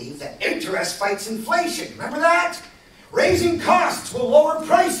you believe that interest fights inflation. Remember that? Raising costs will lower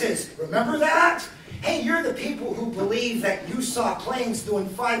prices. Remember that? Hey, you're the people who believe that you saw planes doing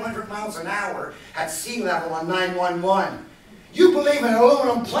 500 miles an hour at sea level on 911. You believe an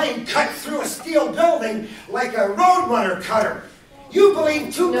aluminum plane cut through a steel building like a roadrunner cutter. You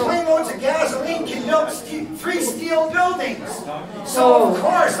believe 2 plane loads of gasoline can build 3 steel buildings. So, of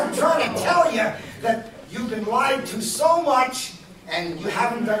course, I'm trying to tell you that you've been lied to so much and you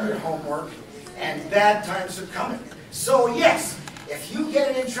haven't done your homework and bad times are coming. So, yes, if you get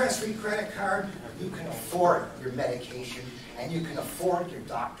an interest-free credit card, you can afford your medication and you can afford your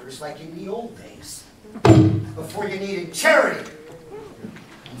doctors like in the old days, before you needed charity.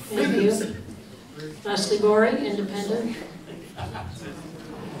 Thank you. Leslie Boring, independent.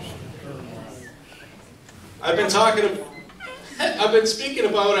 I've been speaking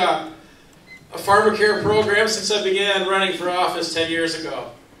about a pharmacare program since I began running for office 10 years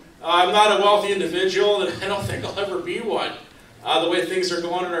ago. I'm not a wealthy individual, and I don't think I'll ever be one. The way things are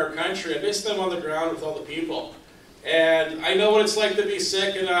going in our country, I basically am on the ground with all the people. And I know what it's like to be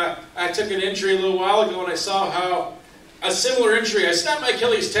sick, and I took an injury a little while ago, and I saw how a similar injury, I snapped my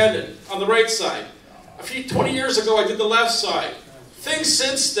Achilles tendon on the right side. 20 years ago, I did the left side. Things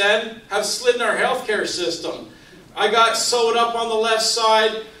since then have slid in our healthcare system. I got sewed up on the left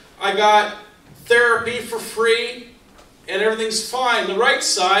side, I got therapy for free, and everything's fine. The right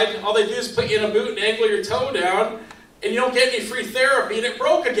side, all they do is put you in a boot and angle your toe down, and you don't get any free therapy, and it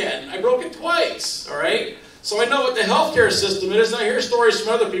broke again. I broke it twice, all right? So I know what the healthcare system is, and I hear stories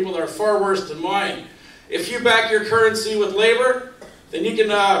from other people that are far worse than mine. If you back your currency with labor, then you can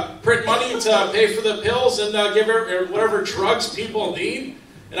print money to pay for the pills and give whatever drugs people need.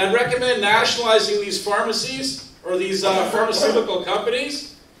 And I'd recommend nationalizing these pharmacies or these pharmaceutical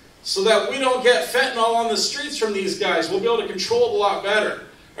companies so that we don't get fentanyl on the streets from these guys. We'll be able to control it a lot better.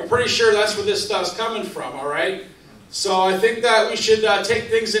 I'm pretty sure that's where this stuff's coming from, all right? So I think that we should take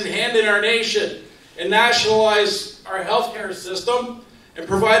things in hand in our nation and nationalize our healthcare system and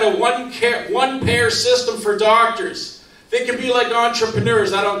provide a one-payer system for doctors. They can be like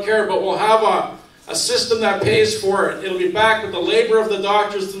entrepreneurs, I don't care, but we'll have a system that pays for it. It'll be backed with the labor of the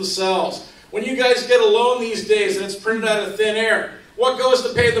doctors themselves. When you guys get a loan these days and it's printed out of thin air, what goes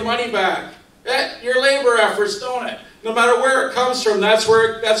to pay the money back? Your labor efforts, don't it? No matter where it comes from, that's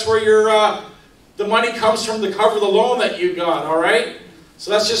where your the money comes from to cover the loan that you got, all right? So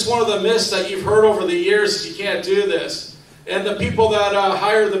that's just one of the myths that you've heard over the years, is you can't do this. And the people that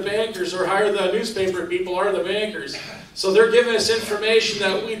hire the bankers or hire the newspaper people are the bankers. So they're giving us information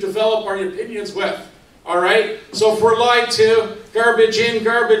that we develop our opinions with, all right? So if we're lied to, garbage in,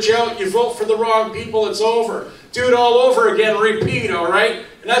 garbage out, you vote for the wrong people, it's over. Do it all over again, repeat, all right?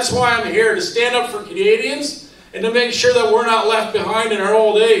 And that's why I'm here, to stand up for Canadians and to make sure that we're not left behind in our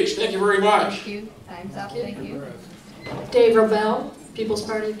old age. Thank you very much. Thank you. Time's up. Thank you. Dave Robel, People's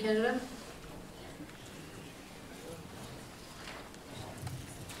Party of Canada.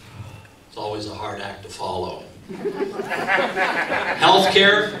 It's always a hard act to follow.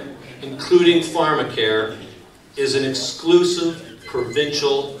 Healthcare, including pharmacare, is an exclusive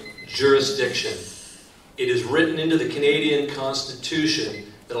provincial jurisdiction. It is written into the Canadian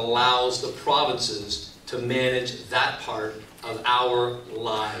Constitution that allows the provinces to manage that part of our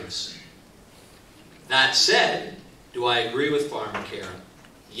lives. That said, do I agree with pharmacare?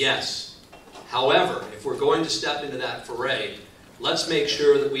 Yes. However, if we're going to step into that foray, let's make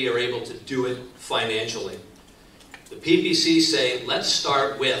sure that we are able to do it financially. The PPC say, let's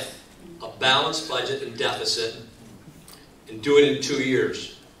start with a balanced budget and deficit and do it in 2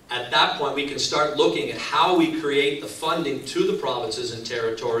 years. At that point, we can start looking at how we create the funding to the provinces and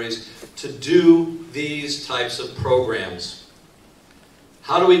territories to do these types of programs.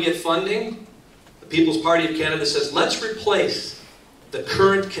 How do we get funding? The People's Party of Canada says, let's replace the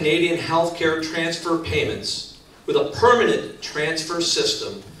current Canadian healthcare transfer payments with a permanent transfer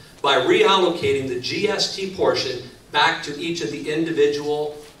system by reallocating the GST portion back to each of the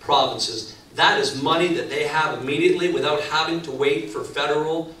individual provinces. That is money that they have immediately without having to wait for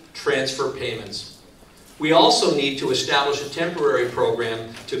federal transfer payments. We also need to establish a temporary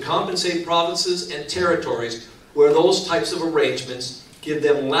program to compensate provinces and territories where those types of arrangements give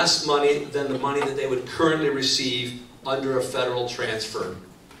them less money than the money that they would currently receive under a federal transfer.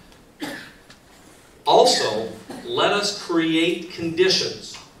 Also, let us create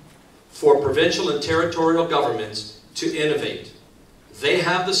conditions for provincial and territorial governments to innovate. They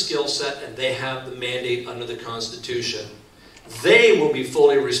have the skill set and they have the mandate under the Constitution. They will be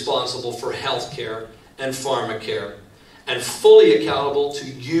fully responsible for health care and pharmacare and fully accountable to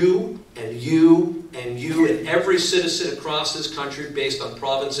you and you and you and every citizen across this country based on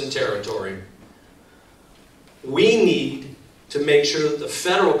province and territory. We need to make sure that the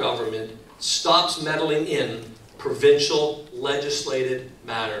federal government stops meddling in provincial legislated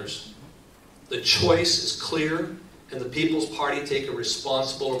matters. The choice is clear, and the People's Party take a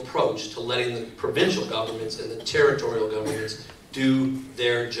responsible approach to letting the provincial governments and the territorial governments do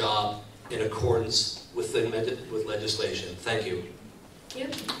their job in accordance with legislation. Thank you.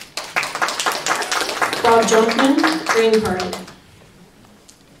 Thank you. Bob Jonkman, Green Party.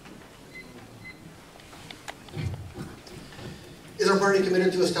 Is our party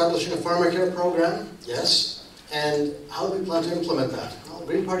committed to establishing a pharmacare program? Yes. And how do we plan to implement that? Well, the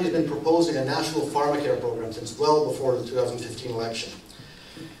Green Party has been proposing a national pharmacare program since well before the 2015 election.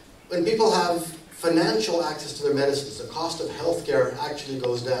 When people have financial access to their medicines, the cost of healthcare actually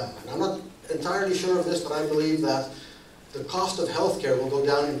goes down. And I'm not entirely sure of this, but I believe that the cost of healthcare will go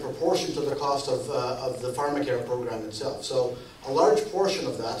down in proportion to the cost of the pharmacare program itself. So a large portion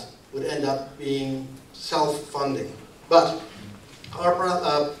of that would end up being self-funding. But our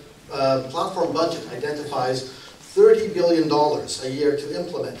platform budget identifies $30 billion a year to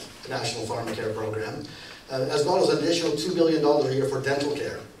implement the National Pharmacare Program, as well as an additional $2 billion a year for dental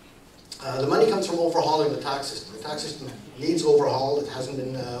care. The money comes from overhauling the tax system. The tax system needs overhaul. It hasn't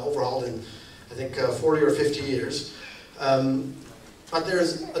been overhauled in, I think, 40 or 50 years. But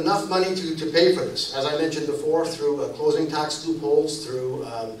there's enough money to pay for this, as I mentioned before, through closing tax loopholes, through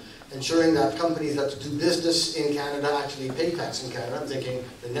ensuring that companies that do business in Canada actually pay tax in Canada. I'm thinking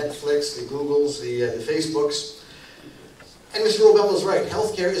the Netflix, the Googles, the Facebooks. And Mr. Robel is right.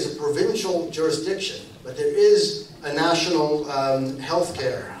 Healthcare is a provincial jurisdiction, but there is a national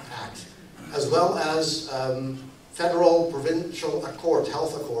healthcare act, as well as federal, provincial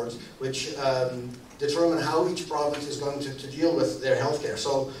health accords, which determine how each province is going to deal with their healthcare.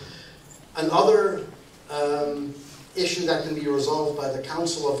 So another issue that can be resolved by the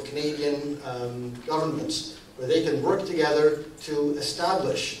Council of Canadian Governments, where they can work together to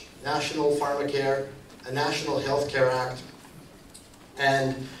establish national pharmacare, a national healthcare act,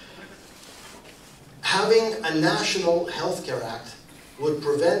 and having a national healthcare act would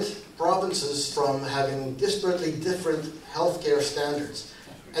prevent provinces from having disparately different healthcare standards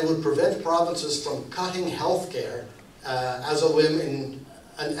and would prevent provinces from cutting healthcare as a whim in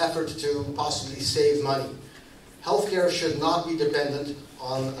an effort to possibly save money. Healthcare should not be dependent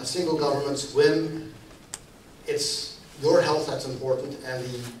on a single government's whim. It's your health that's important, and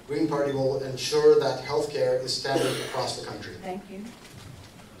the Green Party will ensure that healthcare is standard across the country. Thank you.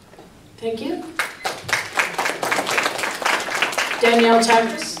 Thank you. Danielle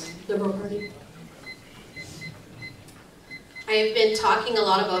Takis, Liberal Party. I have been talking a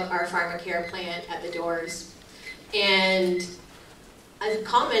lot about our pharmacare plan at the doors, and a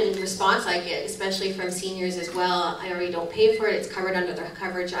common response I get, especially from seniors as well, I already don't pay for it, it's covered under the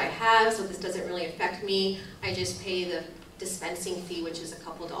coverage I have, so this doesn't really affect me. I just pay the dispensing fee, which is a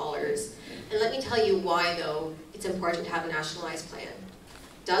couple dollars. And let me tell you why, though, it's important to have a nationalized plan.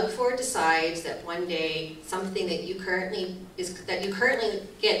 Doug Ford decides that one day something that you currently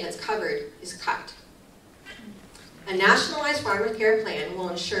get that's covered is cut. A nationalized pharmacare plan will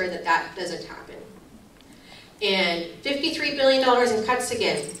ensure that that doesn't happen. And $53 billion in cuts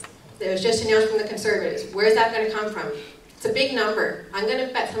again, that was just announced from the Conservatives. Where's that going to come from? It's a big number. I'm going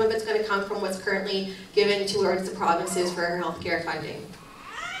to bet some of it's going to come from what's currently given towards the provinces for healthcare funding.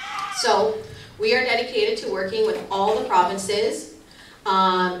 So we are dedicated to working with all the provinces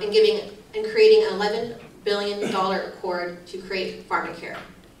and creating an $11 billion accord to create pharmacare.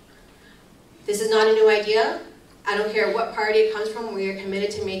 This is not a new idea. I don't care what party it comes from. We are committed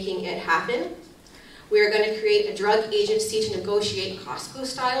to making it happen. We are going to create a drug agency to negotiate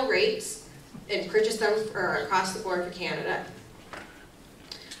Costco-style rates and purchase them across the board for Canada.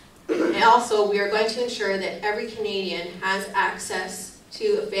 And also, we are going to ensure that every Canadian has access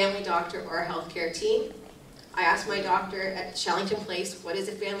to a family doctor or a healthcare team. I asked my doctor at Shellington Place, what is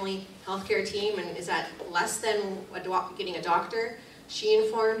a family healthcare team, and is that less than getting a doctor? She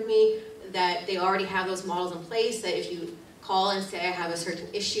informed me that they already have those models in place, that if you call and say I have a certain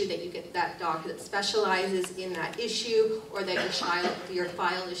issue, that you get that doctor that specializes in that issue, or that your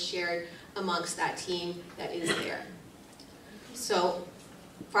file is shared amongst that team that is there. So,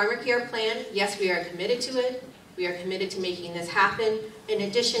 pharmacare plan, yes, we are committed to it. We are committed to making this happen. In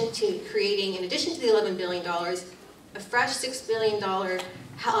addition to the $11 billion, a fresh $6 billion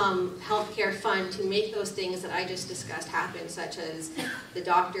healthcare fund to make those things that I just discussed happen, such as the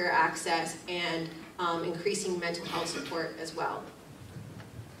doctor access and increasing mental health support as well.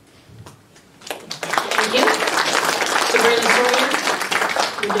 Thank you. Sabrina Sawyer,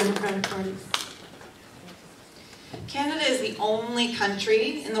 the Democratic Party. Canada is the only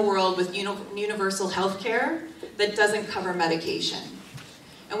country in the world with universal health care that doesn't cover medication.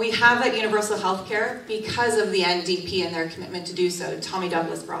 And we have that universal health care because of the NDP and their commitment to do so. Tommy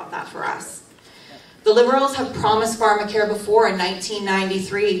Douglas brought that for us. The Liberals have promised pharmacare before in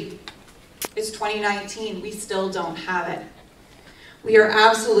 1993. It's 2019, we still don't have it. We are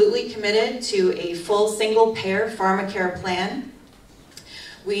absolutely committed to a full single-payer pharmacare plan.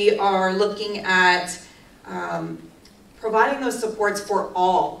 We are looking at providing those supports for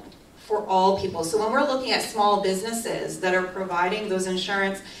all people. So when we're looking at small businesses that are providing those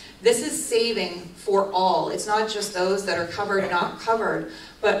insurance, this is saving for all. It's not just those that are covered, not covered,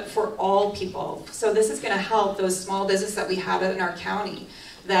 but for all people. So this is going to help those small businesses that we have in our county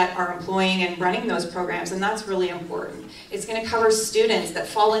that are employing and running those programs, and that's really important. It's going to cover students that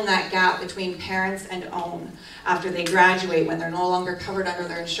fall in that gap between parents and own after they graduate, when they're no longer covered under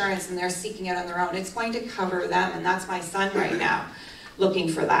their insurance and they're seeking it on their own. It's going to cover them, and that's my son right now looking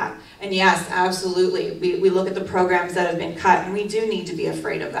for that. And yes, absolutely, we look at the programs that have been cut, and we do need to be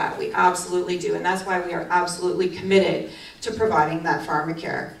afraid of that. We absolutely do, and that's why we are absolutely committed to providing that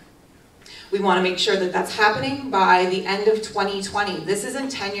pharmacare. We want to make sure that that's happening by the end of 2020. This isn't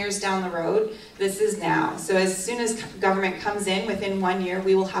 10 years down the road, this is now. So as soon as government comes in, within 1 year,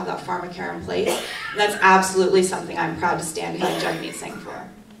 we will have that pharmacare in place. And that's absolutely something I'm proud to stand behind Jonkman Singh for.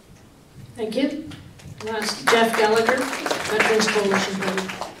 Thank you. Last, Jeff Gallagher, Veterans Coalition Party.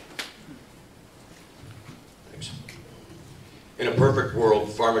 Thanks. In a perfect world,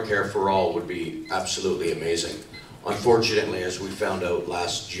 pharmacare for all would be absolutely amazing. Unfortunately, as we found out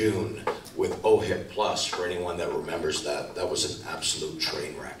last June with OHIP Plus, for anyone that remembers that, that was an absolute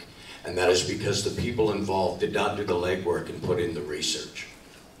train wreck. And that is because the people involved did not do the legwork and put in the research.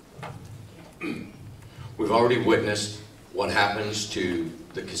 We've already witnessed what happens to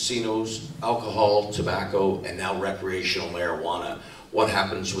the casinos, alcohol, tobacco, and now recreational marijuana. What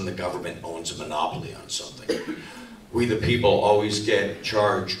happens when the government owns a monopoly on something? We the people always get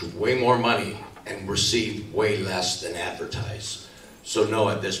charged way more money and receive way less than advertised. So no,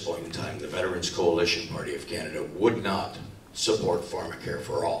 at this point in time, the Veterans Coalition Party of Canada would not support pharmacare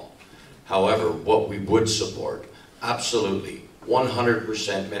for all. However, what we would support, absolutely,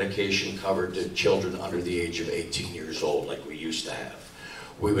 100% medication covered to children under the age of 18 years old like we used to have.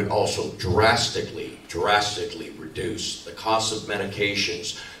 We would also drastically reduce the cost of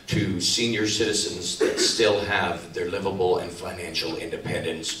medications to senior citizens that still have their livable and financial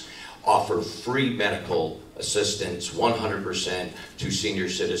independence, offer free medical assistance 100% to senior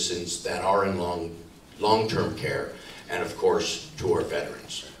citizens that are in long-term care, and of course to our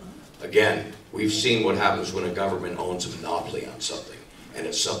veterans. Again, we've seen what happens when a government owns a monopoly on something, and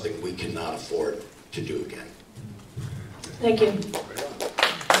it's something we cannot afford to do again. Thank you.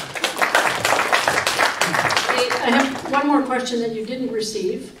 I have one more question that you didn't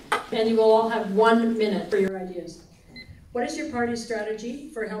receive, and you will all have 1 minute for your ideas. What is your party's strategy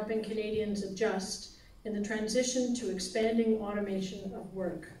for helping Canadians adjust in the transition to expanding automation of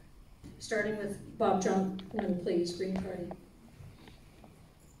work? Starting with Bob Jonkman, please, Green Party.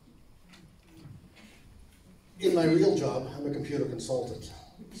 In my real job, I'm a computer consultant.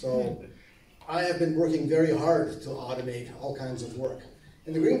 So I have been working very hard to automate all kinds of work.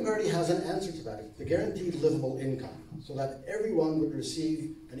 And the Green Party has an answer to that, the guaranteed livable income, so that everyone would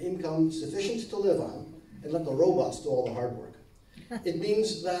receive an income sufficient to live on and let the robots do all the hard work. It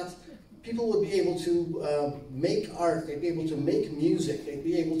means that people would be able to make art, they'd be able to make music, they'd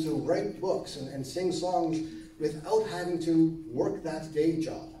be able to write books and sing songs without having to work that day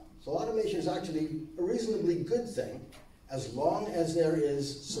job. So automation is actually a reasonably good thing as long as there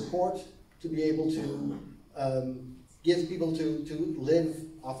is support to be able to give people to live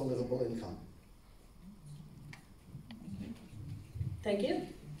off a livable income. Thank you.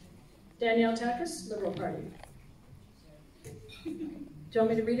 Danielle Takis, Liberal Party. Do you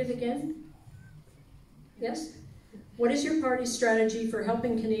want me to read it again? Yes? What is your party's strategy for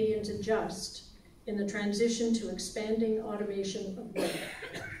helping Canadians adjust in the transition to expanding automation of work?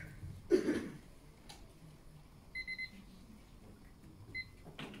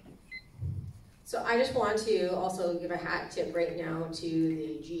 So I just want to also give a hat tip right now to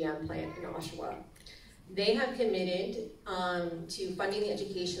the GM plant in Oshawa. They have committed to funding the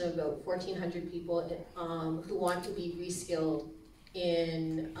education of about 1,400 people who want to be reskilled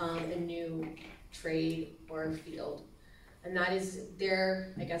in a new trade or field. And that is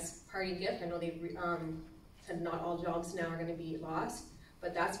their, I guess, party gift. I know they've said not all jobs now are going to be lost,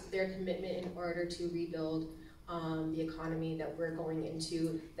 but that's their commitment in order to rebuild the economy that we're going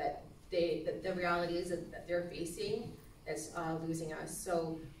into, that the reality is that they're facing is losing us.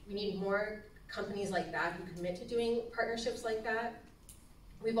 So we need more companies like that who commit to doing partnerships like that.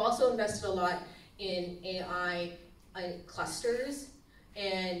 We've also invested a lot in AI clusters,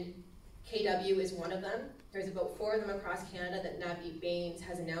 and KW is one of them. There's about 4 of them across Canada that Navdeep Bains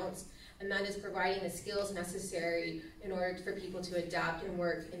has announced, and that is providing the skills necessary in order for people to adapt and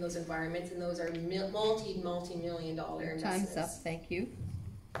work in those environments, and those are multi-million dollar investments. Time's up, thank you.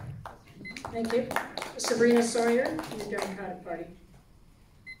 Thank you. Sabrina Sawyer, the Democratic Party.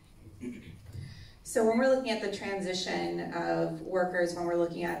 So when we're looking at the transition of workers, when we're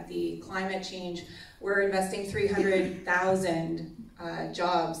looking at the climate change, we're investing 300,000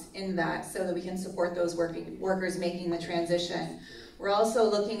 jobs in that so that we can support those workers making the transition. We're also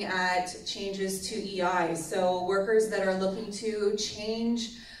looking at changes to EI, so workers that are looking to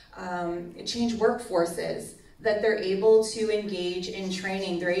change workforces, that they're able to engage in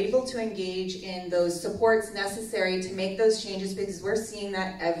training, they're able to engage in those supports necessary to make those changes, because we're seeing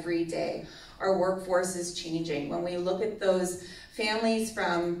that every day. Our workforce is changing. When we look at those families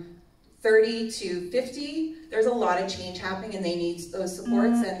from 30 to 50, there's a lot of change happening and they need those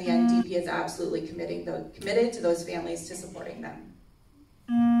supports, and the NDP is absolutely committed to those families to supporting them.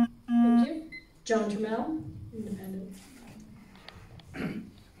 Thank you. John Trammell, Independent.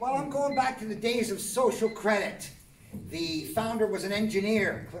 Well, I'm going back to the days of social credit. The founder was an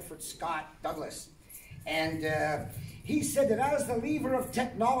engineer, Clifford Scott Douglas, and he said that as the lever of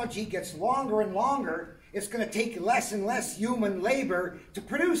technology gets longer and longer, it's going to take less and less human labor to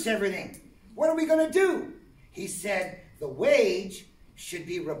produce everything. What are we going to do? He said the wage should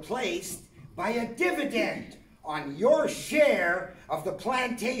be replaced by a dividend on your share of the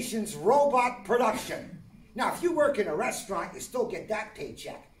plantation's robot production. Now, if you work in a restaurant, you still get that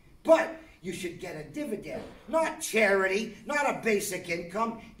paycheck. But you should get a dividend, not charity, not a basic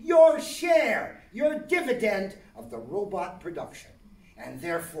income, your share, your dividend of the robot production. And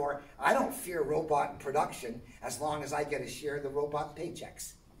therefore, I don't fear robot production as long as I get a share of the robot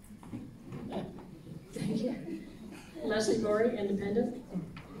paychecks. Thank you. Leslie Gorey, Independent.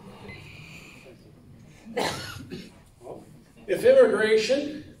 If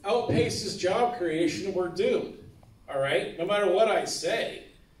immigration outpaces job creation, we're doomed. All right? No matter what I say.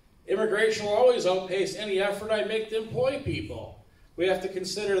 Immigration will always outpace any effort I make to employ people. We have to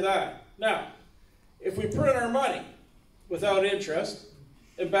consider that. Now, if we print our money without interest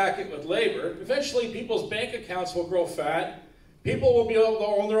and back it with labor, eventually people's bank accounts will grow fat, people will be able to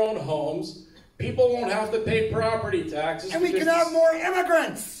own their own homes, people won't have to pay property taxes. And we can have more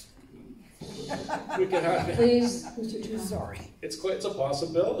immigrants! We can have... Please, Mr. Chairman. Sorry. It's a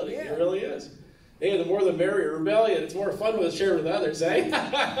possibility. Yeah. It really is. Hey, the more the merrier. Rebellion. It's more fun with sharing with others, eh?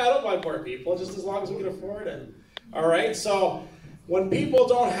 I don't mind more people, just as long as we can afford it. All right? So when people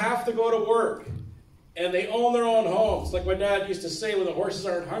don't have to go to work and they own their own homes, like my dad used to say, when the horses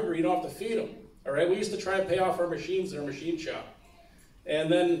aren't hungry, you don't have to feed them. All right? We used to try and pay off our machines in our machine shop.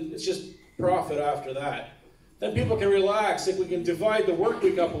 And then it's just profit after that. Then people can relax if we can divide the work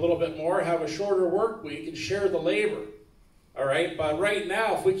week up a little bit more, have a shorter work week, and share the labor. All right, but right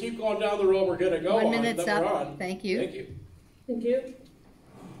now, if we keep going down the road we're going to go 1 on, minute's that we're up. on. Thank you. Thank you. Thank you.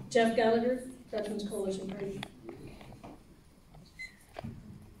 Jeff Gallagher, Veterans Coalition Party.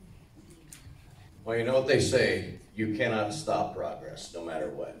 Well, you know what they say, you cannot stop progress, no matter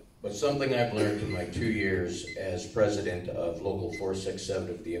what. But something I've learned in my 2 years as president of Local 467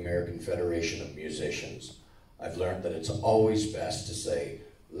 of the American Federation of Musicians, I've learned that it's always best to say,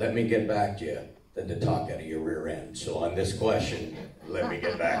 let me get back to you, than to talk out of your rear end. So on this question, let me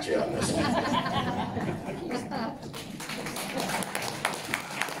get back to you on this one.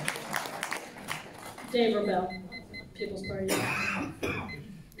 Dave Rebell, People's Party.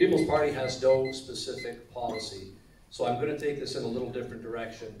 People's Party has no specific policy, so I'm going to take this in a little different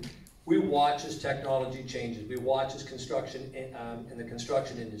direction. We watch as technology changes. We watch as construction in the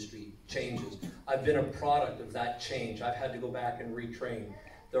construction industry changes. I've been a product of that change. I've had to go back and retrain.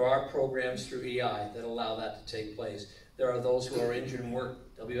 There are programs through EI that allow that to take place. There are those who are injured in work,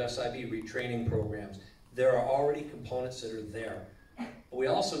 WSIB retraining programs. There are already components that are there. But we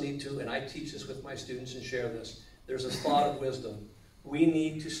also need to, and I teach this with my students and share this, there's a thought of wisdom. We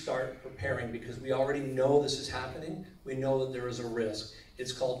need to start preparing because we already know this is happening. We know that there is a risk.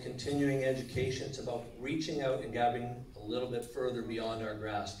 It's called continuing education. It's about reaching out and gathering a little bit further beyond our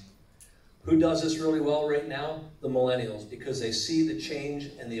grasp. Who does this really well right now? The millennials, because they see the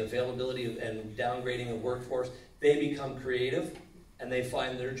change and the availability of, and downgrading of workforce. They become creative and they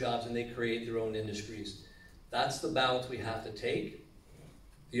find their jobs and they create their own industries. That's the balance we have to take.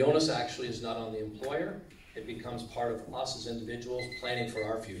 The onus actually is not on the employer. It becomes part of us as individuals planning for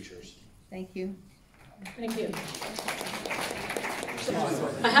our futures. Thank you. Thank you.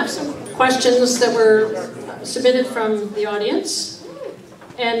 I have some questions that were submitted from the audience.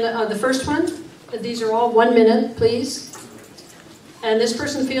 And the first one, these are all 1 minute, please. And this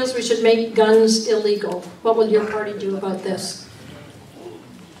person feels we should make guns illegal. What will your party do about this?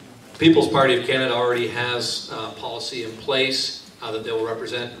 People's Party of Canada already has policy in place that they will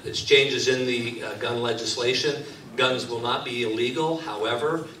represent. It's changes in the gun legislation. Guns will not be illegal.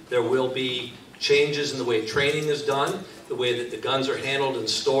 However, there will be changes in the way training is done, the way that the guns are handled and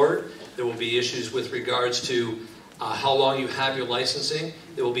stored. There will be issues with regards to how long you have your licensing.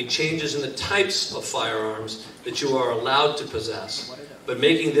 There will be changes in the types of firearms that you are allowed to possess. But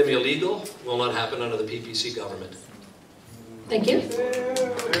making them illegal will not happen under the PPC government. Thank you.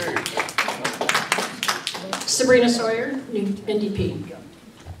 Sabrina Sawyer, NDP.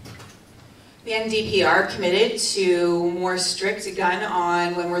 The NDP are committed to more strict gun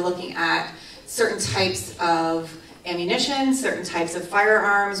on when we're looking at certain types of ammunition, certain types of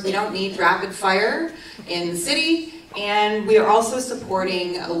firearms. We don't need rapid fire in the city. And we are also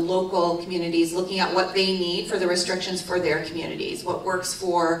supporting local communities, looking at what they need for the restrictions for their communities. What works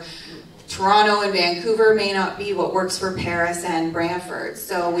for Toronto and Vancouver may not be what works for Paris and Brantford.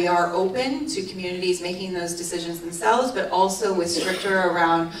 So we are open to communities making those decisions themselves, but also with stricter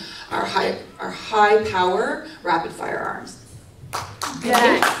around our high power rapid firearms.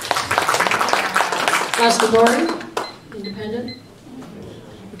 Okay. Last Laurel, Independent.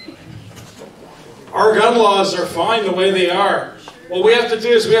 Our gun laws are fine the way they are. What we have to do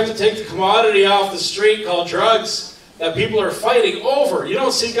is we have to take the commodity off the street called drugs that people are fighting over. You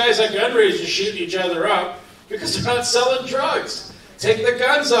don't see guys at gun ranges shooting each other up because they're not selling drugs. Take the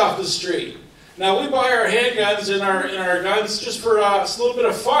guns off the street. Now, we buy our handguns and our guns just for a little bit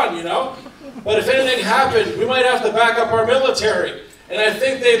of fun, you know? But if anything happened, we might have to back up our military. And I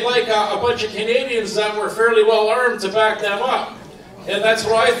think they'd like a bunch of Canadians that were fairly well armed to back them up. And that's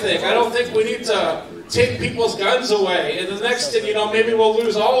what I think. I don't think we need to take people's guns away. And the next thing, you know, maybe we'll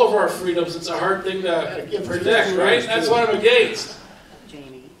lose all of our freedoms. It's a hard thing to predict, right? That's what I'm against.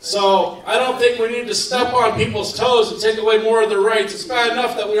 So I don't think we need to step on people's toes and take away more of their rights. It's bad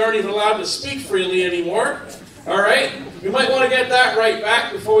enough that we aren't even allowed to speak freely anymore. All right, we might want to get that right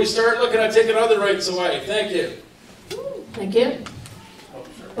back before we start looking at taking other rights away. Thank you. Thank you.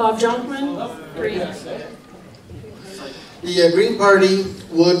 Bob Jonkman, Green. The Green Party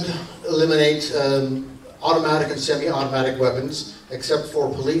would eliminate automatic and semi-automatic weapons, except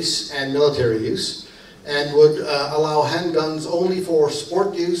for police and military use, and would allow handguns only for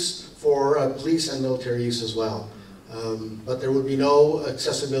sport use, for police and military use as well. But there would be no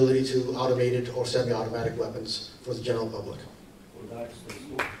accessibility to automated or semi-automatic weapons for the general public.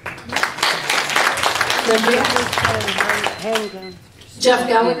 Thank you. Jeff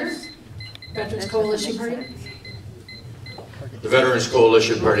Gallagher, Veterans Coalition Party. The Veterans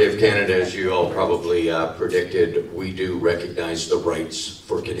Coalition Party of Canada, as you all probably predicted, we do recognize the rights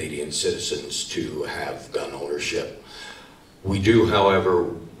for Canadian citizens to have gun ownership. We do,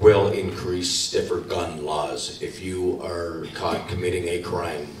 however, will increase stiffer gun laws. If you are caught committing a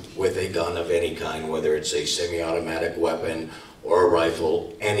crime with a gun of any kind, whether it's a semi-automatic weapon or a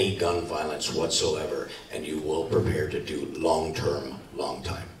rifle, any gun violence whatsoever, and you will prepare to do long-term, long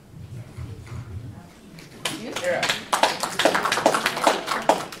time. Yeah.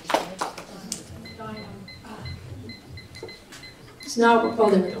 So now, oh,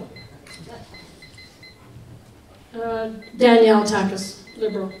 there we go. Danielle Takas,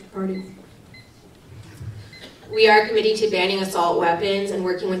 Liberal Party. We are committing to banning assault weapons and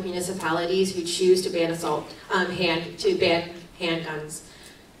working with municipalities who choose to ban handguns.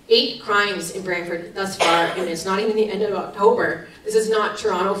 8 crimes in Brantford thus far, and it's not even the end of October. This is not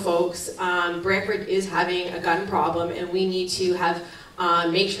Toronto, folks. Brantford is having a gun problem, and we need to have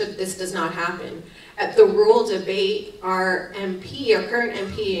make sure that this does not happen. At the rural debate, our MP, our current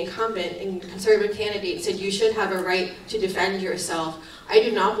MP, incumbent and Conservative candidate, said you should have a right to defend yourself. I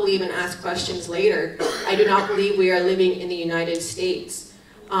do not believe in ask questions later. I do not believe we are living in the United States.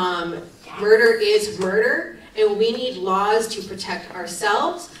 Murder is murder, and we need laws to protect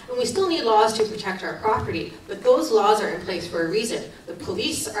ourselves, and we still need laws to protect our property. But those laws are in place for a reason. The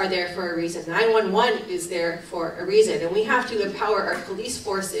police are there for a reason. 911 is there for a reason, and we have to empower our police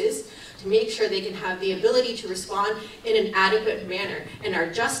forces to make sure they can have the ability to respond in an adequate manner. And our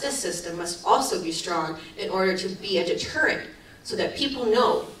justice system must also be strong in order to be a deterrent so that people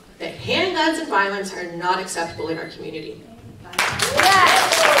know that handguns and violence are not acceptable in our community.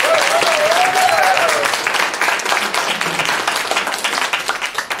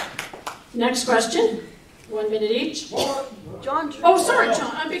 Next question. 1 minute each. John. Oh, sorry,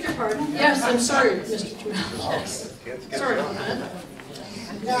 John. I beg your pardon. Yes, I'm sorry, Mr. Jamel. Yes. Sorry about that.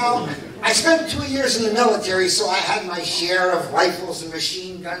 Now, I spent 2 years in the military, so I had my share of rifles and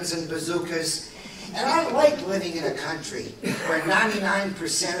machine guns and bazookas. And I like living in a country where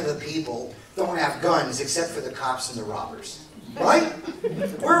 99% of the people don't have guns except for the cops and the robbers. Right?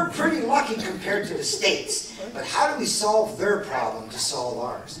 We're pretty lucky compared to the States. But how do we solve their problem to solve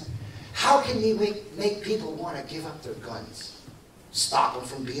ours? How can we make people want to give up their guns? Stop them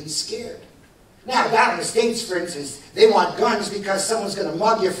from being scared. Now, down in the States, for instance, they want guns because someone's going to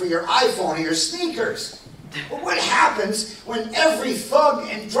mug you for your iPhone or your sneakers. But what happens when every thug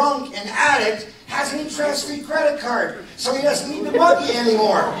and drunk and addict has an interest-free credit card, so he doesn't need to mug you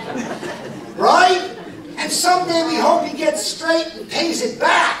anymore? Right? And someday we hope he gets straight and pays it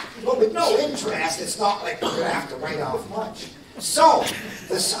back. But with no interest, it's not like we're going to have to write off much. So,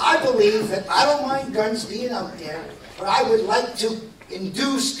 I believe that I don't mind guns being out there, but I would like to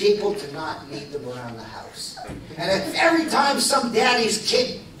induce people to not need them around the house. And if every time some daddy's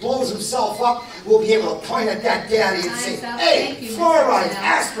kid blows himself up, we'll be able to point at that daddy and say, hey, fluoride,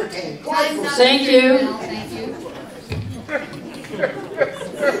 aspartame, glyphosate. Thank you. Thank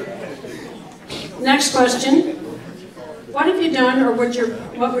you. Next question. What have you done, or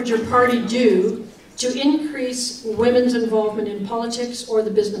what would your party do to increase women's involvement in politics or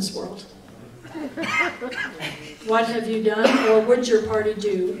the business world? What have you done, or would your party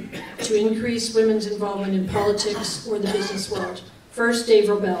do, to increase women's involvement in politics or the business world? First, Dave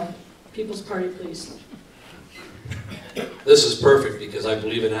Robel, People's Party, please. This is perfect because I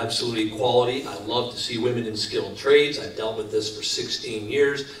believe in absolute equality. I love to see women in skilled trades. I've dealt with this for 16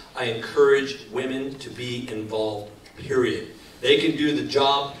 years. I encourage women to be involved, period. They can do the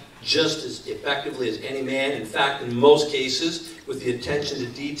job just as effectively as any man. In fact, in most cases, with the attention to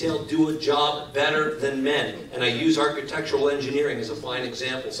detail, do a job better than men. And I use architectural engineering as a fine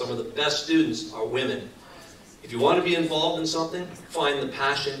example. Some of the best students are women. If you want to be involved in something, find the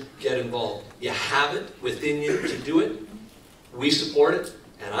passion, get involved. You have it within you to do it. We support it,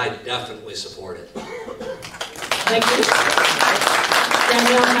 and I definitely support it. Thank you.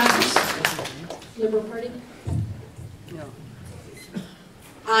 Danielle Takas, Liberal Party.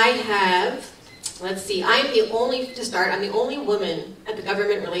 I have Let's see, I'm the only woman at the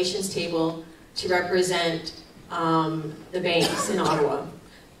government relations table to represent the banks in Ottawa.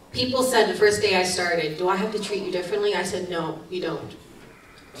 People said the first day I started, do I have to treat you differently? I said, no, you don't.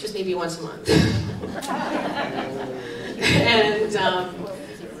 Just maybe once a month. And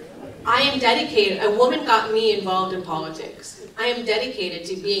I am dedicated, a woman got me involved in politics. I am dedicated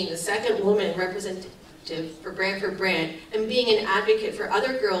to being the second woman representative for Brantford-Brant and being an advocate for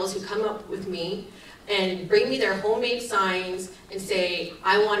other girls who come up with me and bring me their homemade signs and say,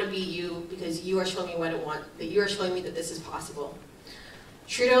 I want to be you because you are showing me what I want, that you are showing me that this is possible.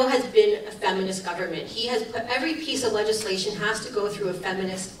 Trudeau has been a feminist government. He has put, every piece of legislation has to go through a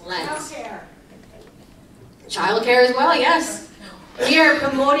feminist lens. Childcare. Childcare as well, yes. We are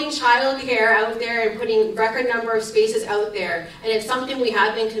promoting childcare out there and putting record number of spaces out there. And it's something we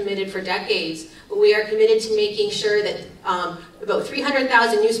have been committed for decades. But we are committed to making sure that about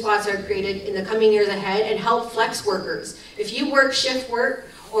 300,000 new spots are created in the coming years ahead and help flex workers. If you work shift work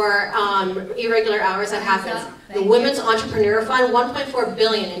or irregular hours, that happens. The Women's Entrepreneur Fund, $1.4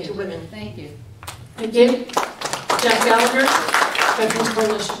 billion into women. Thank you. Thank you. Jeff Gallagher, Veterans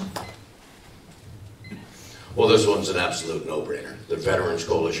Coalition. Well, this one's an absolute no-brainer. The Veterans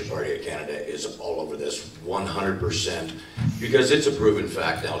Coalition Party of Canada is all over this 100% because it's a proven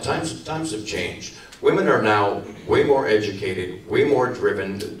fact now. Times have changed. Women are now way more educated, way more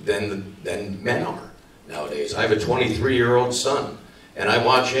driven than men are nowadays. I have a 23-year-old son, and I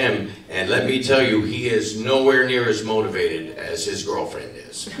watch him, and let me tell you, he is nowhere near as motivated as his girlfriend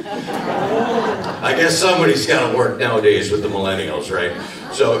is. I guess somebody's got to work nowadays with the millennials, right?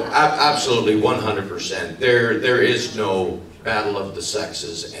 So absolutely 100%. There is no battle of the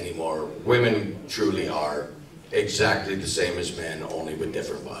sexes anymore. Women truly are exactly the same as men, only with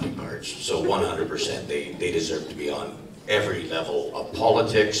different body parts. So 100% they deserve to be on every level of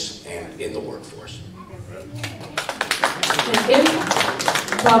politics and in the workforce. Thank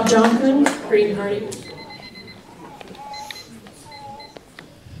you. Bob Jonkman, Green Party.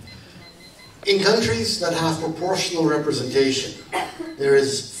 In countries that have proportional representation, there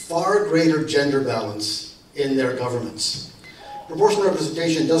is far greater gender balance in their governments. Proportional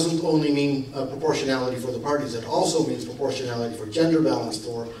representation doesn't only mean proportionality for the parties, it also means proportionality for gender balance,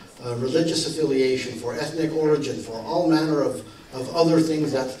 for religious affiliation, for ethnic origin, for all manner of other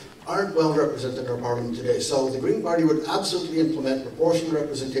things that aren't well represented in our parliament today. So the Green Party would absolutely implement proportional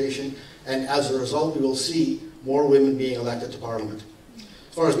representation, and as a result we will see more women being elected to parliament.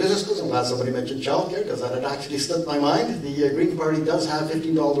 As far as business goes, I'm glad somebody mentioned childcare, because that had actually slipped my mind. The Green Party does have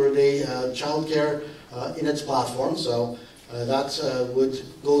 $15 a day childcare in its platform, so that would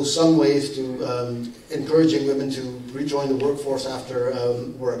go some ways to encouraging women to rejoin the workforce after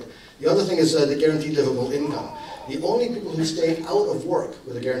work. The other thing is the guaranteed livable income. The only people who stay out of work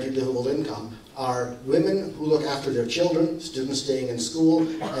with a guaranteed livable income are women who look after their children, students staying in school,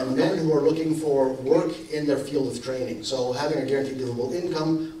 and men who are looking for work in their field of training. So having a guaranteed livable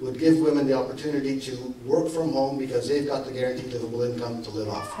income would give women the opportunity to work from home because they've got the guaranteed livable income to live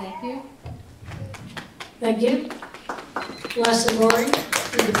off. Thank you. Thank you. Les Laurie,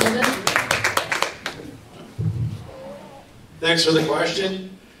 Independent. Thanks for the question.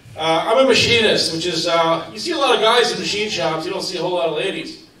 I'm a machinist, which is, you see a lot of guys in machine shops, you don't see a whole lot of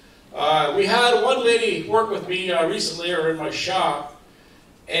ladies. We had one lady work with me recently, or in my shop,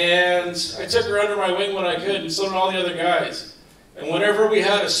 and I took her under my wing when I could, and so did all the other guys. And whenever we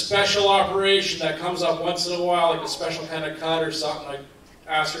had a special operation that comes up once in a while, like a special kind of cut or something,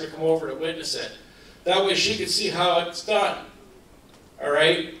 I asked her to come over to witness it. That way she could see how it's done. All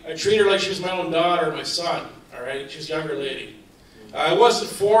right? I treat her like she was my own daughter, my son. All right? She's a younger lady. I wasn't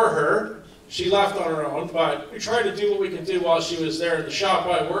for her. She left on her own, but we tried to do what we could do while she was there. The shop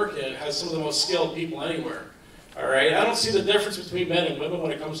I work in has some of the most skilled people anywhere. All right? I don't see the difference between men and women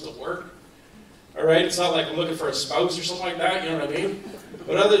when it comes to work. All right? It's not like I'm looking for a spouse or something like that, you know what I mean?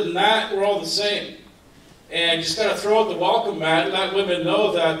 But other than that, we're all the same. And you just got to throw out the welcome mat and let women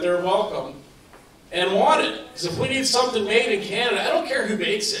know that they're welcome and wanted. Because if we need something made in Canada, I don't care who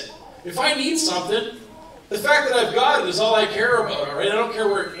makes it. If I need something, the fact that I've got it is all I care about, all right? I don't care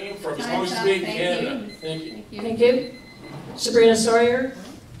where it came from, as long as it's made in Canada. Thank you. Thank you. Sabrina Sawyer,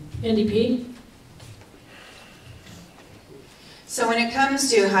 NDP. So when it comes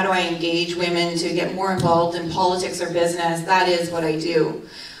to how do I engage women to get more involved in politics or business, that is what I do.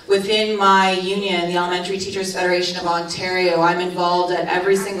 Within my union, the Elementary Teachers Federation of Ontario, I'm involved at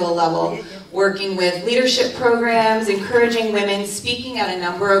every single level, working with leadership programs, encouraging women, speaking at a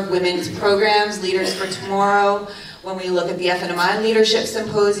number of women's programs, Leaders for Tomorrow. When we look at the FNMI Leadership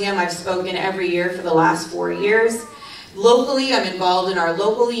Symposium, I've spoken every year for the last 4 years. Locally, I'm involved in our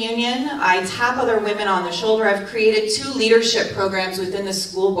local union. I tap other women on the shoulder. I've created 2 leadership programs within the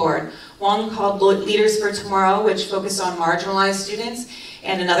school board. One called Leaders for Tomorrow, which focus on marginalized students,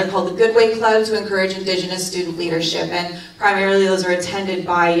 and another called the Good Way Club to encourage Indigenous student leadership. And primarily those are attended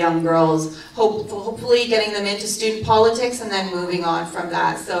by young girls, hopefully getting them into student politics and then moving on from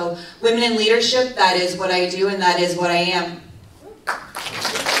that. So women in leadership, that is what I do and that is what I am.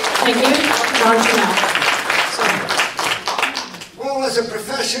 Thank you. Jonkman. Well, as a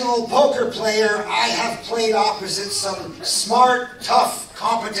professional poker player, I have played opposite some smart, tough,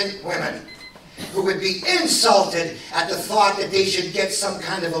 competent women who would be insulted at the thought that they should get some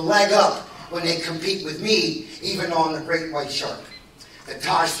kind of a leg up when they compete with me, even on the Great White Shark. The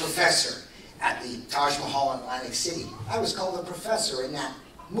Taj Professor at the Taj Mahal in Atlantic City. I was called a professor in that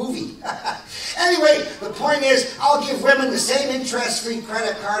movie. Anyway, the point is, I'll give women the same interest-free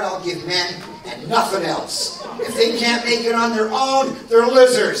credit card I'll give men, and nothing else. If they can't make it on their own, they're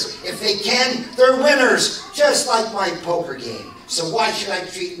losers. If they can, they're winners, just like my poker game. So why should I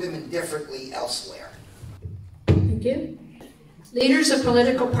treat women differently elsewhere? Thank you. Leaders of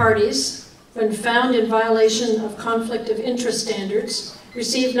political parties, when found in violation of conflict of interest standards,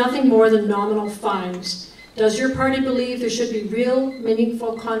 receive nothing more than nominal fines. Does your party believe there should be real,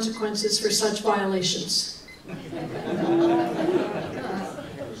 meaningful consequences for such violations?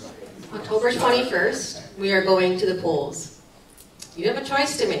 October 21st, we are going to the polls. You have a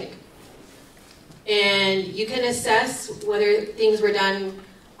choice to make. And you can assess whether things were done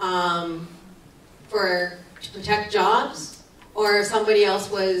to protect jobs or if somebody else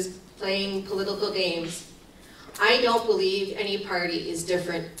was playing political games. I don't believe any party is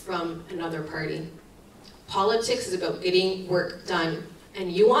different from another party. Politics is about getting work done. And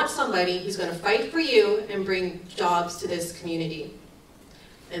you want somebody who's going to fight for you and bring jobs to this community.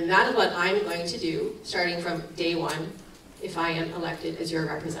 And that is what I'm going to do, starting from day one, if I am elected as your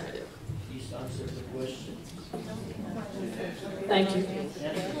representative. Please answer the question. Thank you.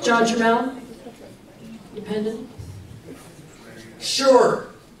 John Trammell, independent. Sure.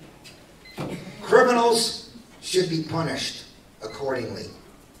 Criminals should be punished accordingly,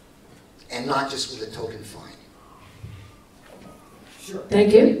 and not just with a token fine. Sure.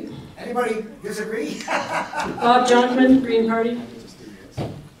 Thank you. Anybody disagree? Bob Jonkman, Green Party.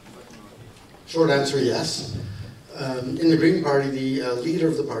 Short answer, yes. In the Green Party, the leader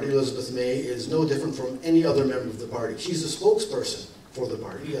of the party, Elizabeth May, is no different from any other member of the party. She's a spokesperson for the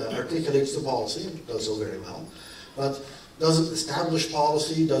party, articulates the policy, does so very well, but doesn't establish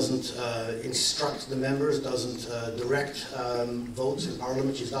policy, doesn't instruct the members, doesn't direct votes in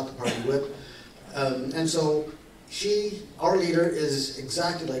Parliament. She's not the party whip. And so our leader, is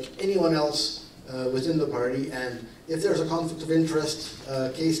exactly like anyone else within the party, and if there's a conflict of interest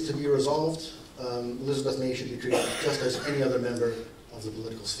case to be resolved, Elizabeth May should be treated just as any other member of the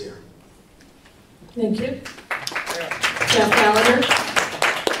political sphere. Thank you. Jeff Gallagher,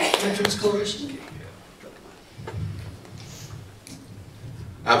 Veterans Coalition.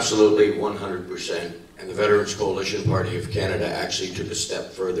 Absolutely, 100%. And the Veterans Coalition Party of Canada actually took a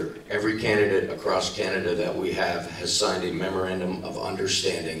step further. Every candidate across Canada that we have has signed a memorandum of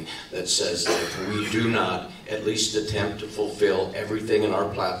understanding that says that if we do not at least attempt to fulfill everything in our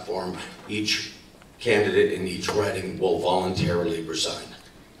platform, each candidate in each riding will voluntarily resign.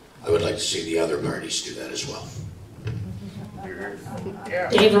 I would like to see the other parties do that as well.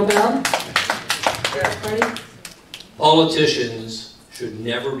 Dave Robel. Party. Politicians should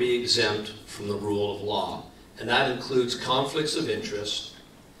never be exempt from the rule of law, and that includes conflicts of interest,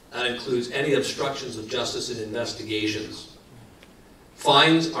 that includes any obstructions of justice in investigations.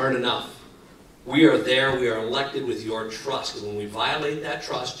 Fines aren't enough. We are there, we are elected with your trust, and when we violate that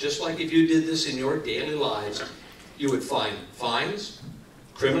trust, just like if you did this in your daily lives, you would find fines,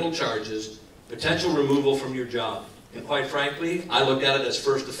 criminal charges, potential removal from your job. And quite frankly, I look at it as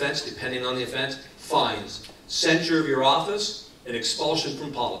first offense, depending on the offense, fines, censure of your office, and expulsion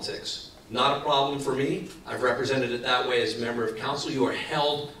from politics. Not a problem for me. I've represented it that way as a member of council. You are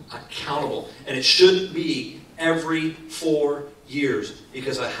held accountable. And it shouldn't be every 4 years,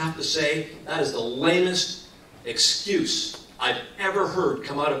 because I have to say, that is the lamest excuse I've ever heard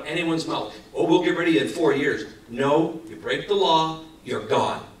come out of anyone's mouth. Oh, we'll get rid of you in 4 years. No, you break the law, you're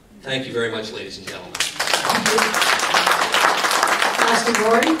gone. Thank you very much, ladies and gentlemen. Austin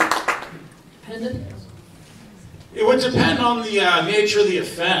Rory, independent. It would depend on the nature of the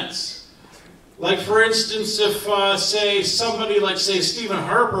offense. Like, for instance, if, say, somebody like, say, Stephen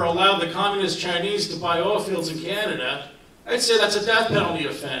Harper allowed the communist Chinese to buy oil fields in Canada, I'd say that's a death penalty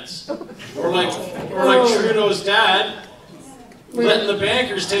offense. Or like Trudeau's dad, letting the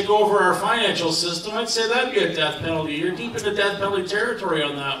bankers take over our financial system, I'd say that'd be a death penalty. You're deep into death penalty territory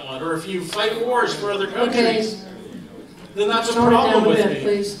on that one. Or if you fight wars for other countries, then that's a problem with me.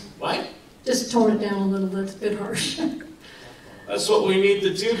 Please. What? Just tone it down a little. That's a bit harsh. That's what we need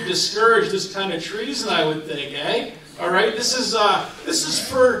to do to discourage this kind of treason, I would think, eh? All right, this is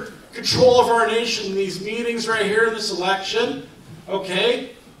for control of our nation. These meetings right here in this election,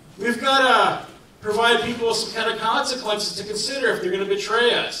 okay? We've got to provide people with some kind of consequences to consider if they're going to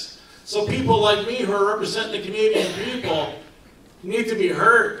betray us. So people like me who are representing the Canadian people need to be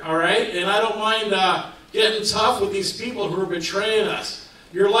heard, all right? And I don't mind getting tough with these people who are betraying us.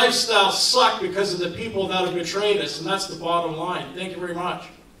 Your lifestyle sucked because of the people that have betrayed us, and that's the bottom line. Thank you very much.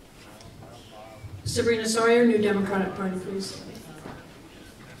 Sabrina Sawyer, New Democratic Party, please.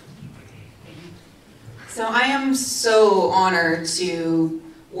 So I am so honored to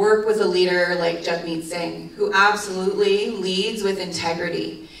work with a leader like Jonkman Singh, who absolutely leads with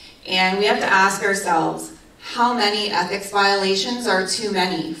integrity. And we have to ask ourselves, how many ethics violations are too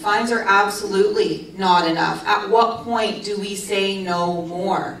many? Fines are absolutely not enough. At what point do we say no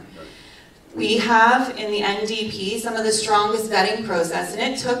more? We have in the NDP some of the strongest vetting process, and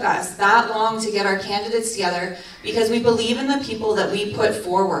it took us that long to get our candidates together because we believe in the people that we put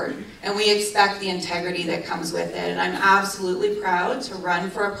forward, and we expect the integrity that comes with it. And I'm absolutely proud to run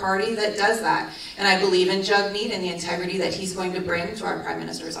for a party that does that. And I believe in Jonkman and the integrity that he's going to bring to our Prime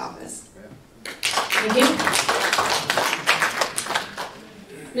Minister's office. Thank you.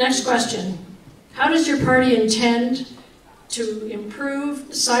 Next question. How does your party intend to improve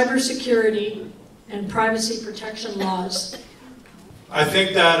cybersecurity and privacy protection laws? I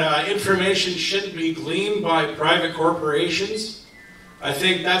think that information shouldn't be gleaned by private corporations. I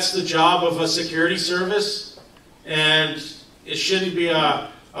think that's the job of a security service, and it shouldn't be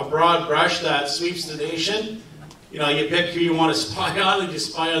a broad brush that sweeps the nation. You know, you pick who you want to spy on, and you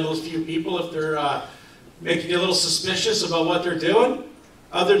spy on those few people if they're making you a little suspicious about what they're doing.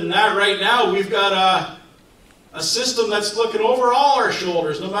 Other than that, right now, we've got a system that's looking over all our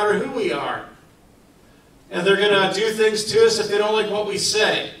shoulders, no matter who we are. And they're going to do things to us if they don't like what we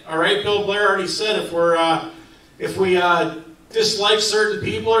say. All right, Bill Blair already said if we dislike certain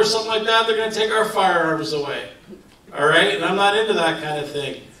people or something like that, they're going to take our firearms away. All right, and I'm not into that kind of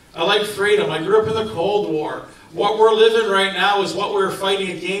thing. I like freedom. I grew up in the Cold War. What we're living right now is what we were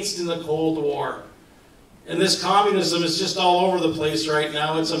fighting against in the Cold War. And this communism is just all over the place right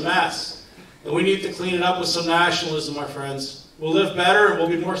now. It's a mess. And we need to clean it up with some nationalism, my friends. We'll live better and we'll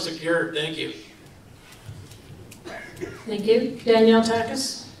be more secure. Thank you. Thank you. Danielle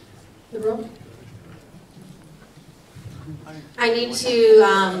Takis, Liberal. I need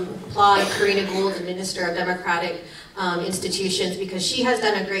to applaud Karina Gould, the Minister of Democratic Institutions, because she has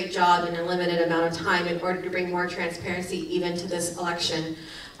done a great job in a limited amount of time in order to bring more transparency even to this election.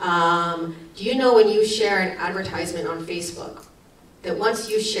 Do you know when you share an advertisement on Facebook, that once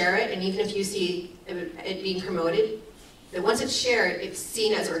you share it, and even if you see it being promoted, that once it's shared, it's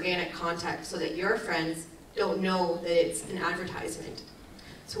seen as organic content so that your friends don't know that it's an advertisement.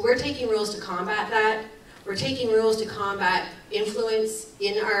 So we're taking rules to combat that. We're taking rules to combat influence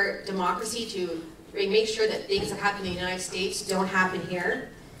in our democracy to make sure that things that happen in the United States don't happen here.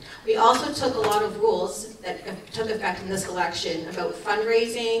 We also took a lot of rules that took effect in this election about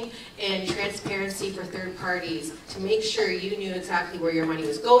fundraising and transparency for third parties to make sure you knew exactly where your money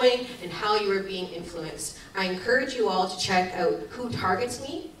was going and how you were being influenced. I encourage you all to check out who targets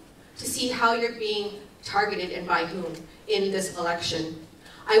me to see how you're being targeted and by whom in this election.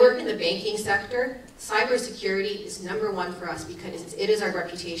 I work in the banking sector. Cybersecurity is #1 for us because it is our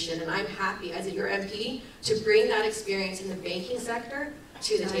reputation, and I'm happy as your MP to bring that experience in the banking sector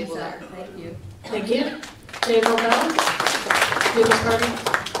to the table there. Thank you. Thank you. Dave O'Bell, People's Party.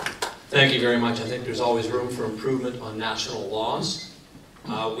 Thank you very much. I think there's always room for improvement on national laws.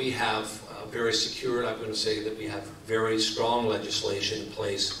 We have very secure, I'm going to say that we have very strong legislation in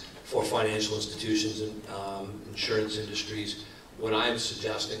place for financial institutions and insurance industries. What I'm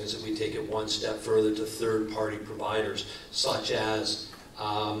suggesting is that we take it one step further to third-party providers, such as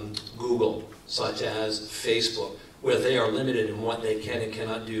Google, such as Facebook, where they are limited in what they can and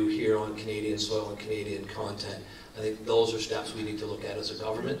cannot do here on Canadian soil and Canadian content. I think those are steps we need to look at as a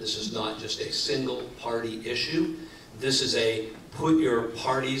government. This is not just a single-party issue. This is a put your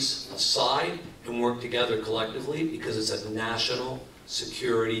parties aside and work together collectively because it's a national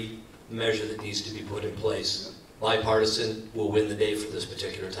security measure that needs to be put in place. Bipartisan will win the day for this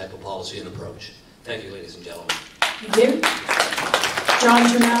particular type of policy and approach. Thank you, ladies and gentlemen. Thank you. John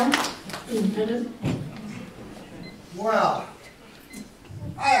Turnell, Independent. Well,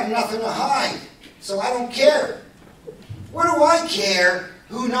 I have nothing to hide, so I don't care. What do I care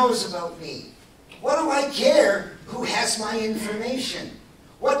who knows about me? What do I care who has my information?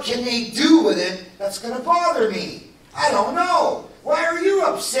 What can they do with it that's going to bother me? I don't know. Why are you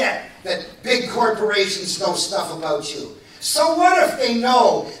upset that big corporations know stuff about you? So what if they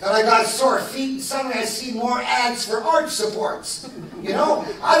know that I got sore feet and suddenly I see more ads for arch supports? You know,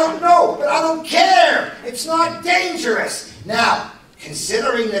 I don't know, but I don't care. It's not dangerous. Now,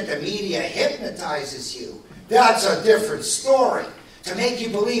 considering that the media hypnotizes you, that's a different story. To make you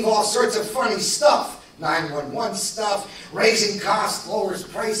believe all sorts of funny stuff. 911 stuff, raising costs, lowers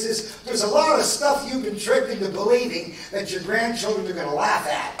prices. There's a lot of stuff you've been tricked into believing that your grandchildren are going to laugh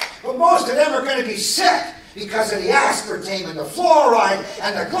at. But most of them are going to be sick because of the aspartame and the fluoride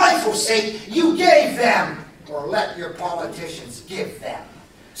and the glyphosate you gave them, or let your politicians give them.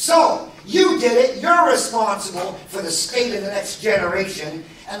 So, you did it, you're responsible for the state of the next generation,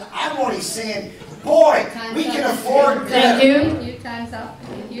 and I'm only saying, boy, we can afford better. Thank you. Your time's up.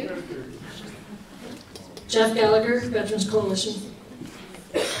 Thank you. Jeff Gallagher, Veterans Coalition.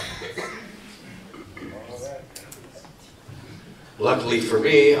 Luckily for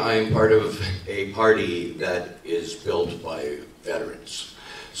me, I am part of a party that is built by veterans.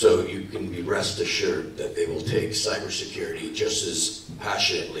 So you can be rest assured that they will take cybersecurity just as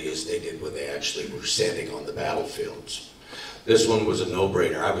passionately as they did when they actually were standing on the battlefields. This one was a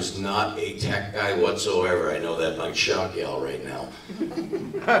no-brainer. I was not a tech guy whatsoever. I know that might shock y'all right now.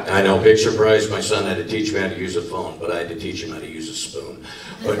 I know, big surprise, my son had to teach me how to use a phone, but I had to teach him how to use a spoon.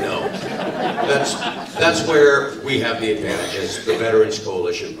 But no, that's where we have the advantage as the Veterans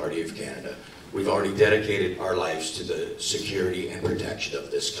Coalition Party of Canada. We've already dedicated our lives to the security and protection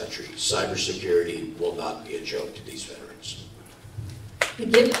of this country. Cybersecurity will not be a joke to these veterans.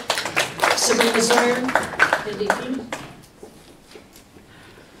 Thank you. Sabrina Sawyer, NDP.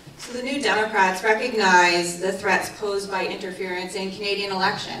 So the New Democrats recognize the threats posed by interference in Canadian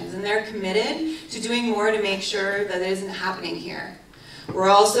elections, and they're committed to doing more to make sure that it isn't happening here. We're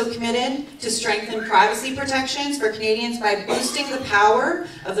also committed to strengthen privacy protections for Canadians by boosting the power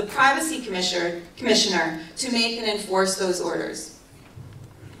of the Privacy Commissioner to make and enforce those orders.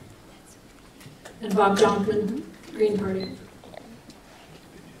 And Bob Jonkman, Green Party.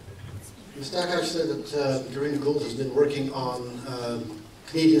 Ms. Stackhouse said that Doreen Gould has been working on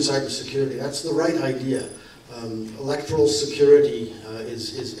Canadian cybersecurity. That's the right idea. Electoral security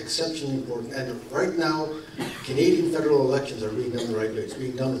is exceptionally important, and right now Canadian federal elections are being done the right way. It's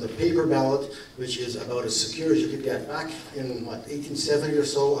being done with a paper ballot, which is about as secure as you could get. Back in, 1870 or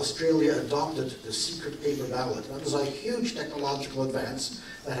so, Australia adopted the secret paper ballot. That was a huge technological advance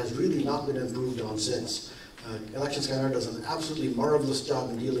that has really not been improved on since. Elections Canada does an absolutely marvelous job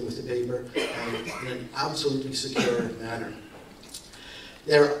in dealing with the paper in an absolutely secure manner.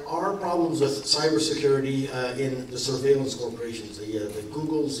 There are problems with cybersecurity in the surveillance corporations, the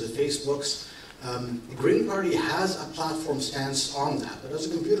Googles, the Facebooks. The Green Party has a platform stance on that, but as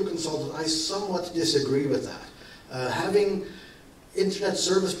a computer consultant, I somewhat disagree with that. Having internet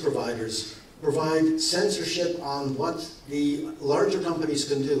service providers provide censorship on what the larger companies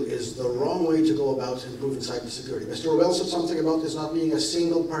can do is the wrong way to go about improving cybersecurity. Mr. Laurel said something about this not being a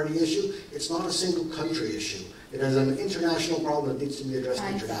single party issue. It's not a single country issue. It is an international problem that needs to be addressed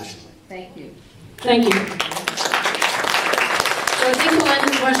internationally. Thank you. Thank you. So I think we'll end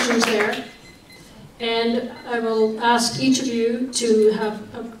the questions there. And I will ask each of you to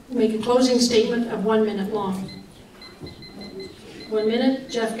make a closing statement of 1 minute long. 1 minute,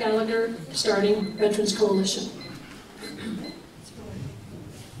 Jeff Gallagher, starting Veterans Coalition.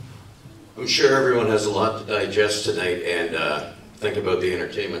 I'm sure everyone has a lot to digest tonight and think about the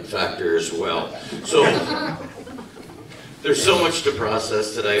entertainment factor as well. So there's so much to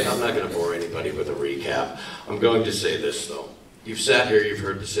process today. I'm not going to bore anybody with a recap. I'm going to say this though. You've sat here, you've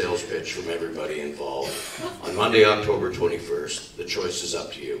heard the sales pitch from everybody involved. On Monday, October 21st, the choice is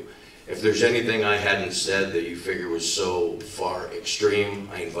up to you. If there's anything I hadn't said that you figure was so far extreme,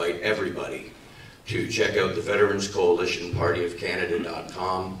 I invite everybody to check out the Veterans Coalition Party of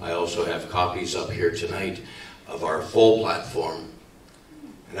Canada.com. I also have copies up here tonight of our full platform.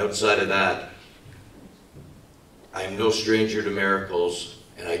 And outside of that, I am no stranger to miracles,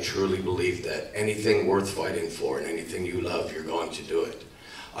 and I truly believe that anything worth fighting for and anything you love, you're going to do it.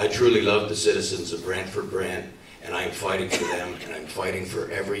 I truly love the citizens of Brantford-Brant, and I'm fighting for them, and I'm fighting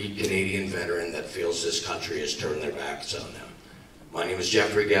for every Canadian veteran that feels this country has turned their backs on them. My name is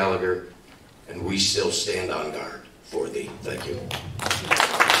Jeffrey Gallagher, and we still stand on guard for thee. Thank you.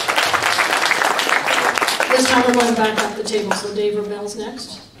 This time we're going back up the table, so Dave Rebell's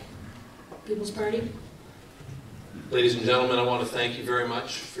next. People's Party. Ladies and gentlemen, I want to thank you very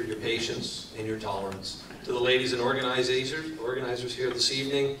much for your patience and your tolerance. To the ladies and organizers here this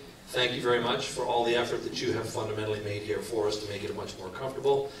evening, thank you very much for all the effort that you have fundamentally made here for us to make it a much more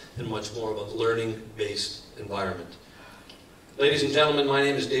comfortable and much more of a learning-based environment. Ladies and gentlemen, my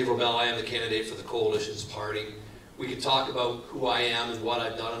name is Dave Robel. I am the candidate for the Coalition's party. We could talk about who I am and what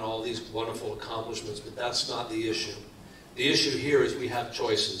I've done and all these wonderful accomplishments, but that's not the issue. The issue here is we have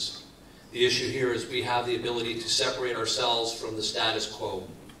choices. The issue here is we have the ability to separate ourselves from the status quo,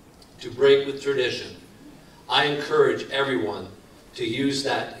 to break with tradition. I encourage everyone to use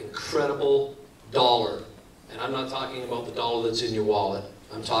that incredible dollar, and I'm not talking about the dollar that's in your wallet.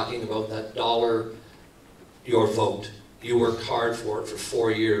 I'm talking about that dollar, your vote. You worked hard for it for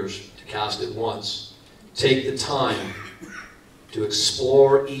 4 years to cast it once. Take the time to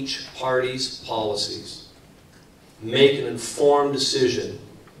explore each party's policies. Make an informed decision.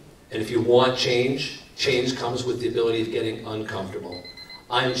 And if you want change, change comes with the ability of getting uncomfortable.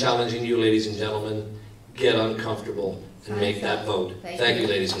 I am challenging you, ladies and gentlemen, get uncomfortable and make that vote. Thank you,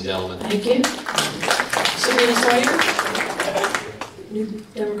 ladies and gentlemen. Thank you. Sabrina Sawyer, New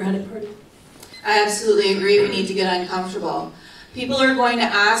Democratic Party. I absolutely agree, we need to get uncomfortable. People are going to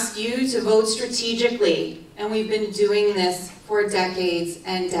ask you to vote strategically, and we've been doing this for decades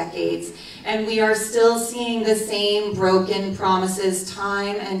and decades. And we are still seeing the same broken promises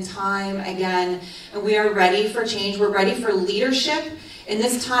time and time again. And we are ready for change, we're ready for leadership. In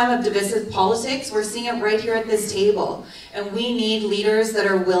this time of divisive politics, we're seeing it right here at this table. And we need leaders that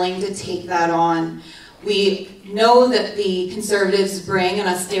are willing to take that on. We know that the Conservatives bring an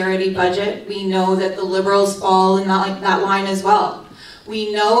austerity budget. We know that the Liberals fall in that line as well.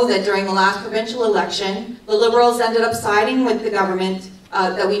 We know that during the last provincial election, the Liberals ended up siding with the government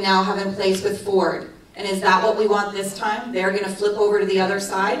that we now have in place with Ford. And is that what we want this time? They're going to flip over to the other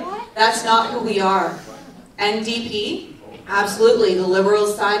side? That's not who we are. NDP, absolutely. The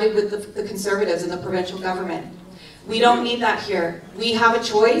Liberals sided with the Conservatives in the provincial government. We don't need that here. We have a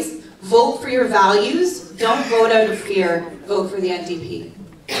choice. Vote for your values. Don't vote out of fear. Vote for the NDP.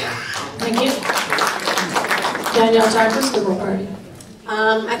 Thank you. Danielle Tarkus, Liberal Party.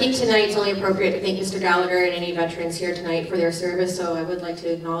 I think tonight it's only appropriate to thank Mr. Gallagher and any veterans here tonight for their service, so I would like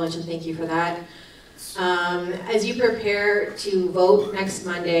to acknowledge and thank you for that. As you prepare to vote next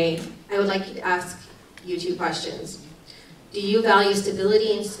Monday, I would like to ask you 2 questions. Do you value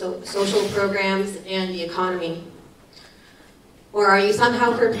stability in social programs and the economy? Or are you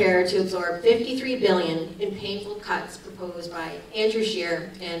somehow prepared to absorb $53 billion in painful cuts proposed by Andrew Scheer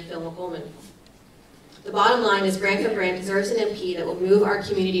and Phil McColman? The bottom line is Brantford-Brant deserves an MP that will move our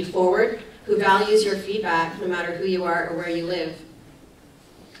community forward, who values your feedback no matter who you are or where you live.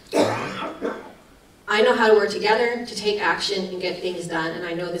 I know how to work together to take action and get things done, and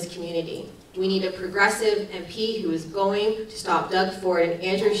I know this community. We need a progressive MP who is going to stop Doug Ford and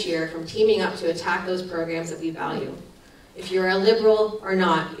Andrew Scheer from teaming up to attack those programs that we value. If you're a Liberal or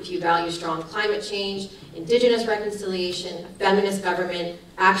not, if you value strong climate change, Indigenous reconciliation, a feminist government,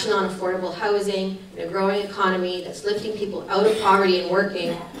 action on affordable housing, and a growing economy that's lifting people out of poverty and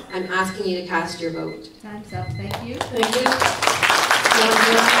working, I'm asking you to cast your vote. Time's up. Thank you. Thank you.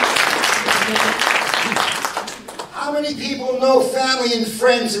 How many people know family and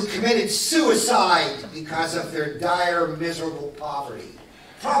friends who committed suicide because of their dire, miserable poverty?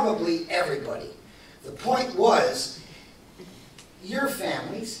 Probably everybody. The point was, your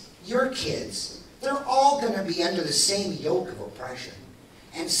families, your kids, they're all going to be under the same yoke of oppression.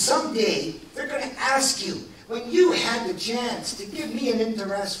 And someday, they're going to ask you, when you had the chance to give me an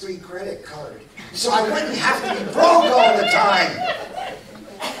interest-free credit card so I wouldn't have to be broke all the time.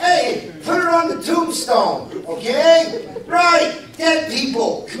 Hey, put it on the tombstone, okay? Right, dead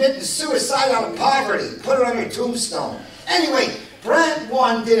people committing suicide out of poverty. Put it on your tombstone. Anyway, Brant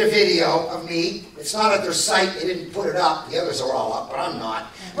 1 did a video of me. It's not at their site. They didn't put it up. The others are all up, but I'm not.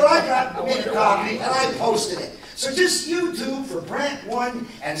 But I made a copy, and I posted it. So just YouTube for Brant 1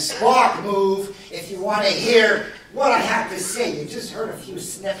 and Spock Move if you want to hear what I have to say. You just heard a few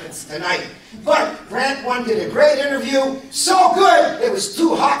snippets tonight. But Brant 1 did a great interview. So good, it was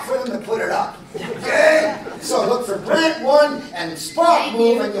too hot for them to put it up. Okay? So look for Brant 1 and Spock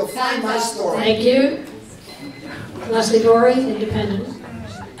Move, and you'll find my story. Thank you. Leslie Gorey, Independent.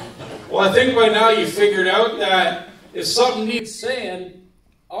 Well, I think by now you figured out that if something needs saying,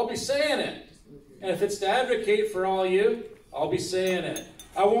 I'll be saying it. And if it's to advocate for all you, I'll be saying it.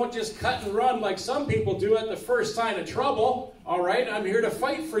 I won't just cut and run like some people do at the first sign of trouble. All right, I'm here to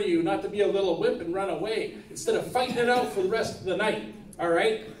fight for you, not to be a little wimp and run away, instead of fighting it out for the rest of the night. All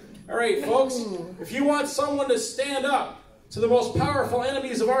right, folks, if you want someone to stand up to the most powerful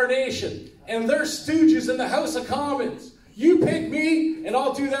enemies of our nation and their stooges in the House of Commons, You pick me, and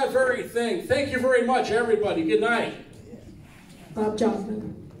I'll do that very thing. Thank you very much, everybody. Good night. Bob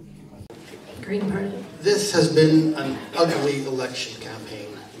Jonkman, Green Party. This has been an ugly election campaign.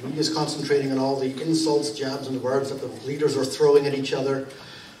 The media is concentrating on all the insults, jabs, and words that the leaders are throwing at each other.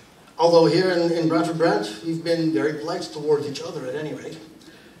 Although here in Brantford-Brant, we've been very polite towards each other at any rate.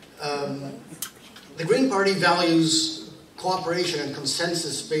 The Green Party values cooperation and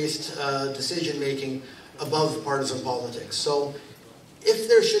consensus-based decision-making above partisan politics. So if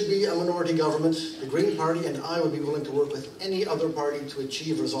there should be a minority government, the Green Party and I would be willing to work with any other party to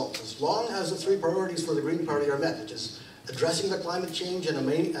achieve results, as long as the three priorities for the Green Party are met, which is addressing the climate change in a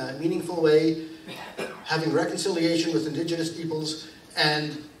meaningful way, having reconciliation with Indigenous peoples,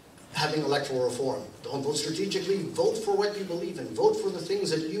 and having electoral reform. Don't vote strategically, vote for what you believe in. Vote for the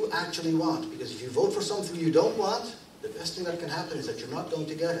things that you actually want, because if you vote for something you don't want, the best thing that can happen is that you're not going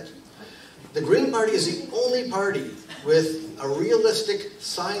to get it. The Green Party is the only party with a realistic,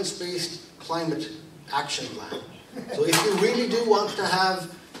 science-based climate action plan. So if you really do want to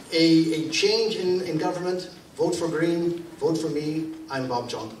have a change in government, vote for Green, vote for me. I'm Bob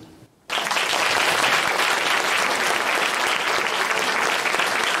Jonkman.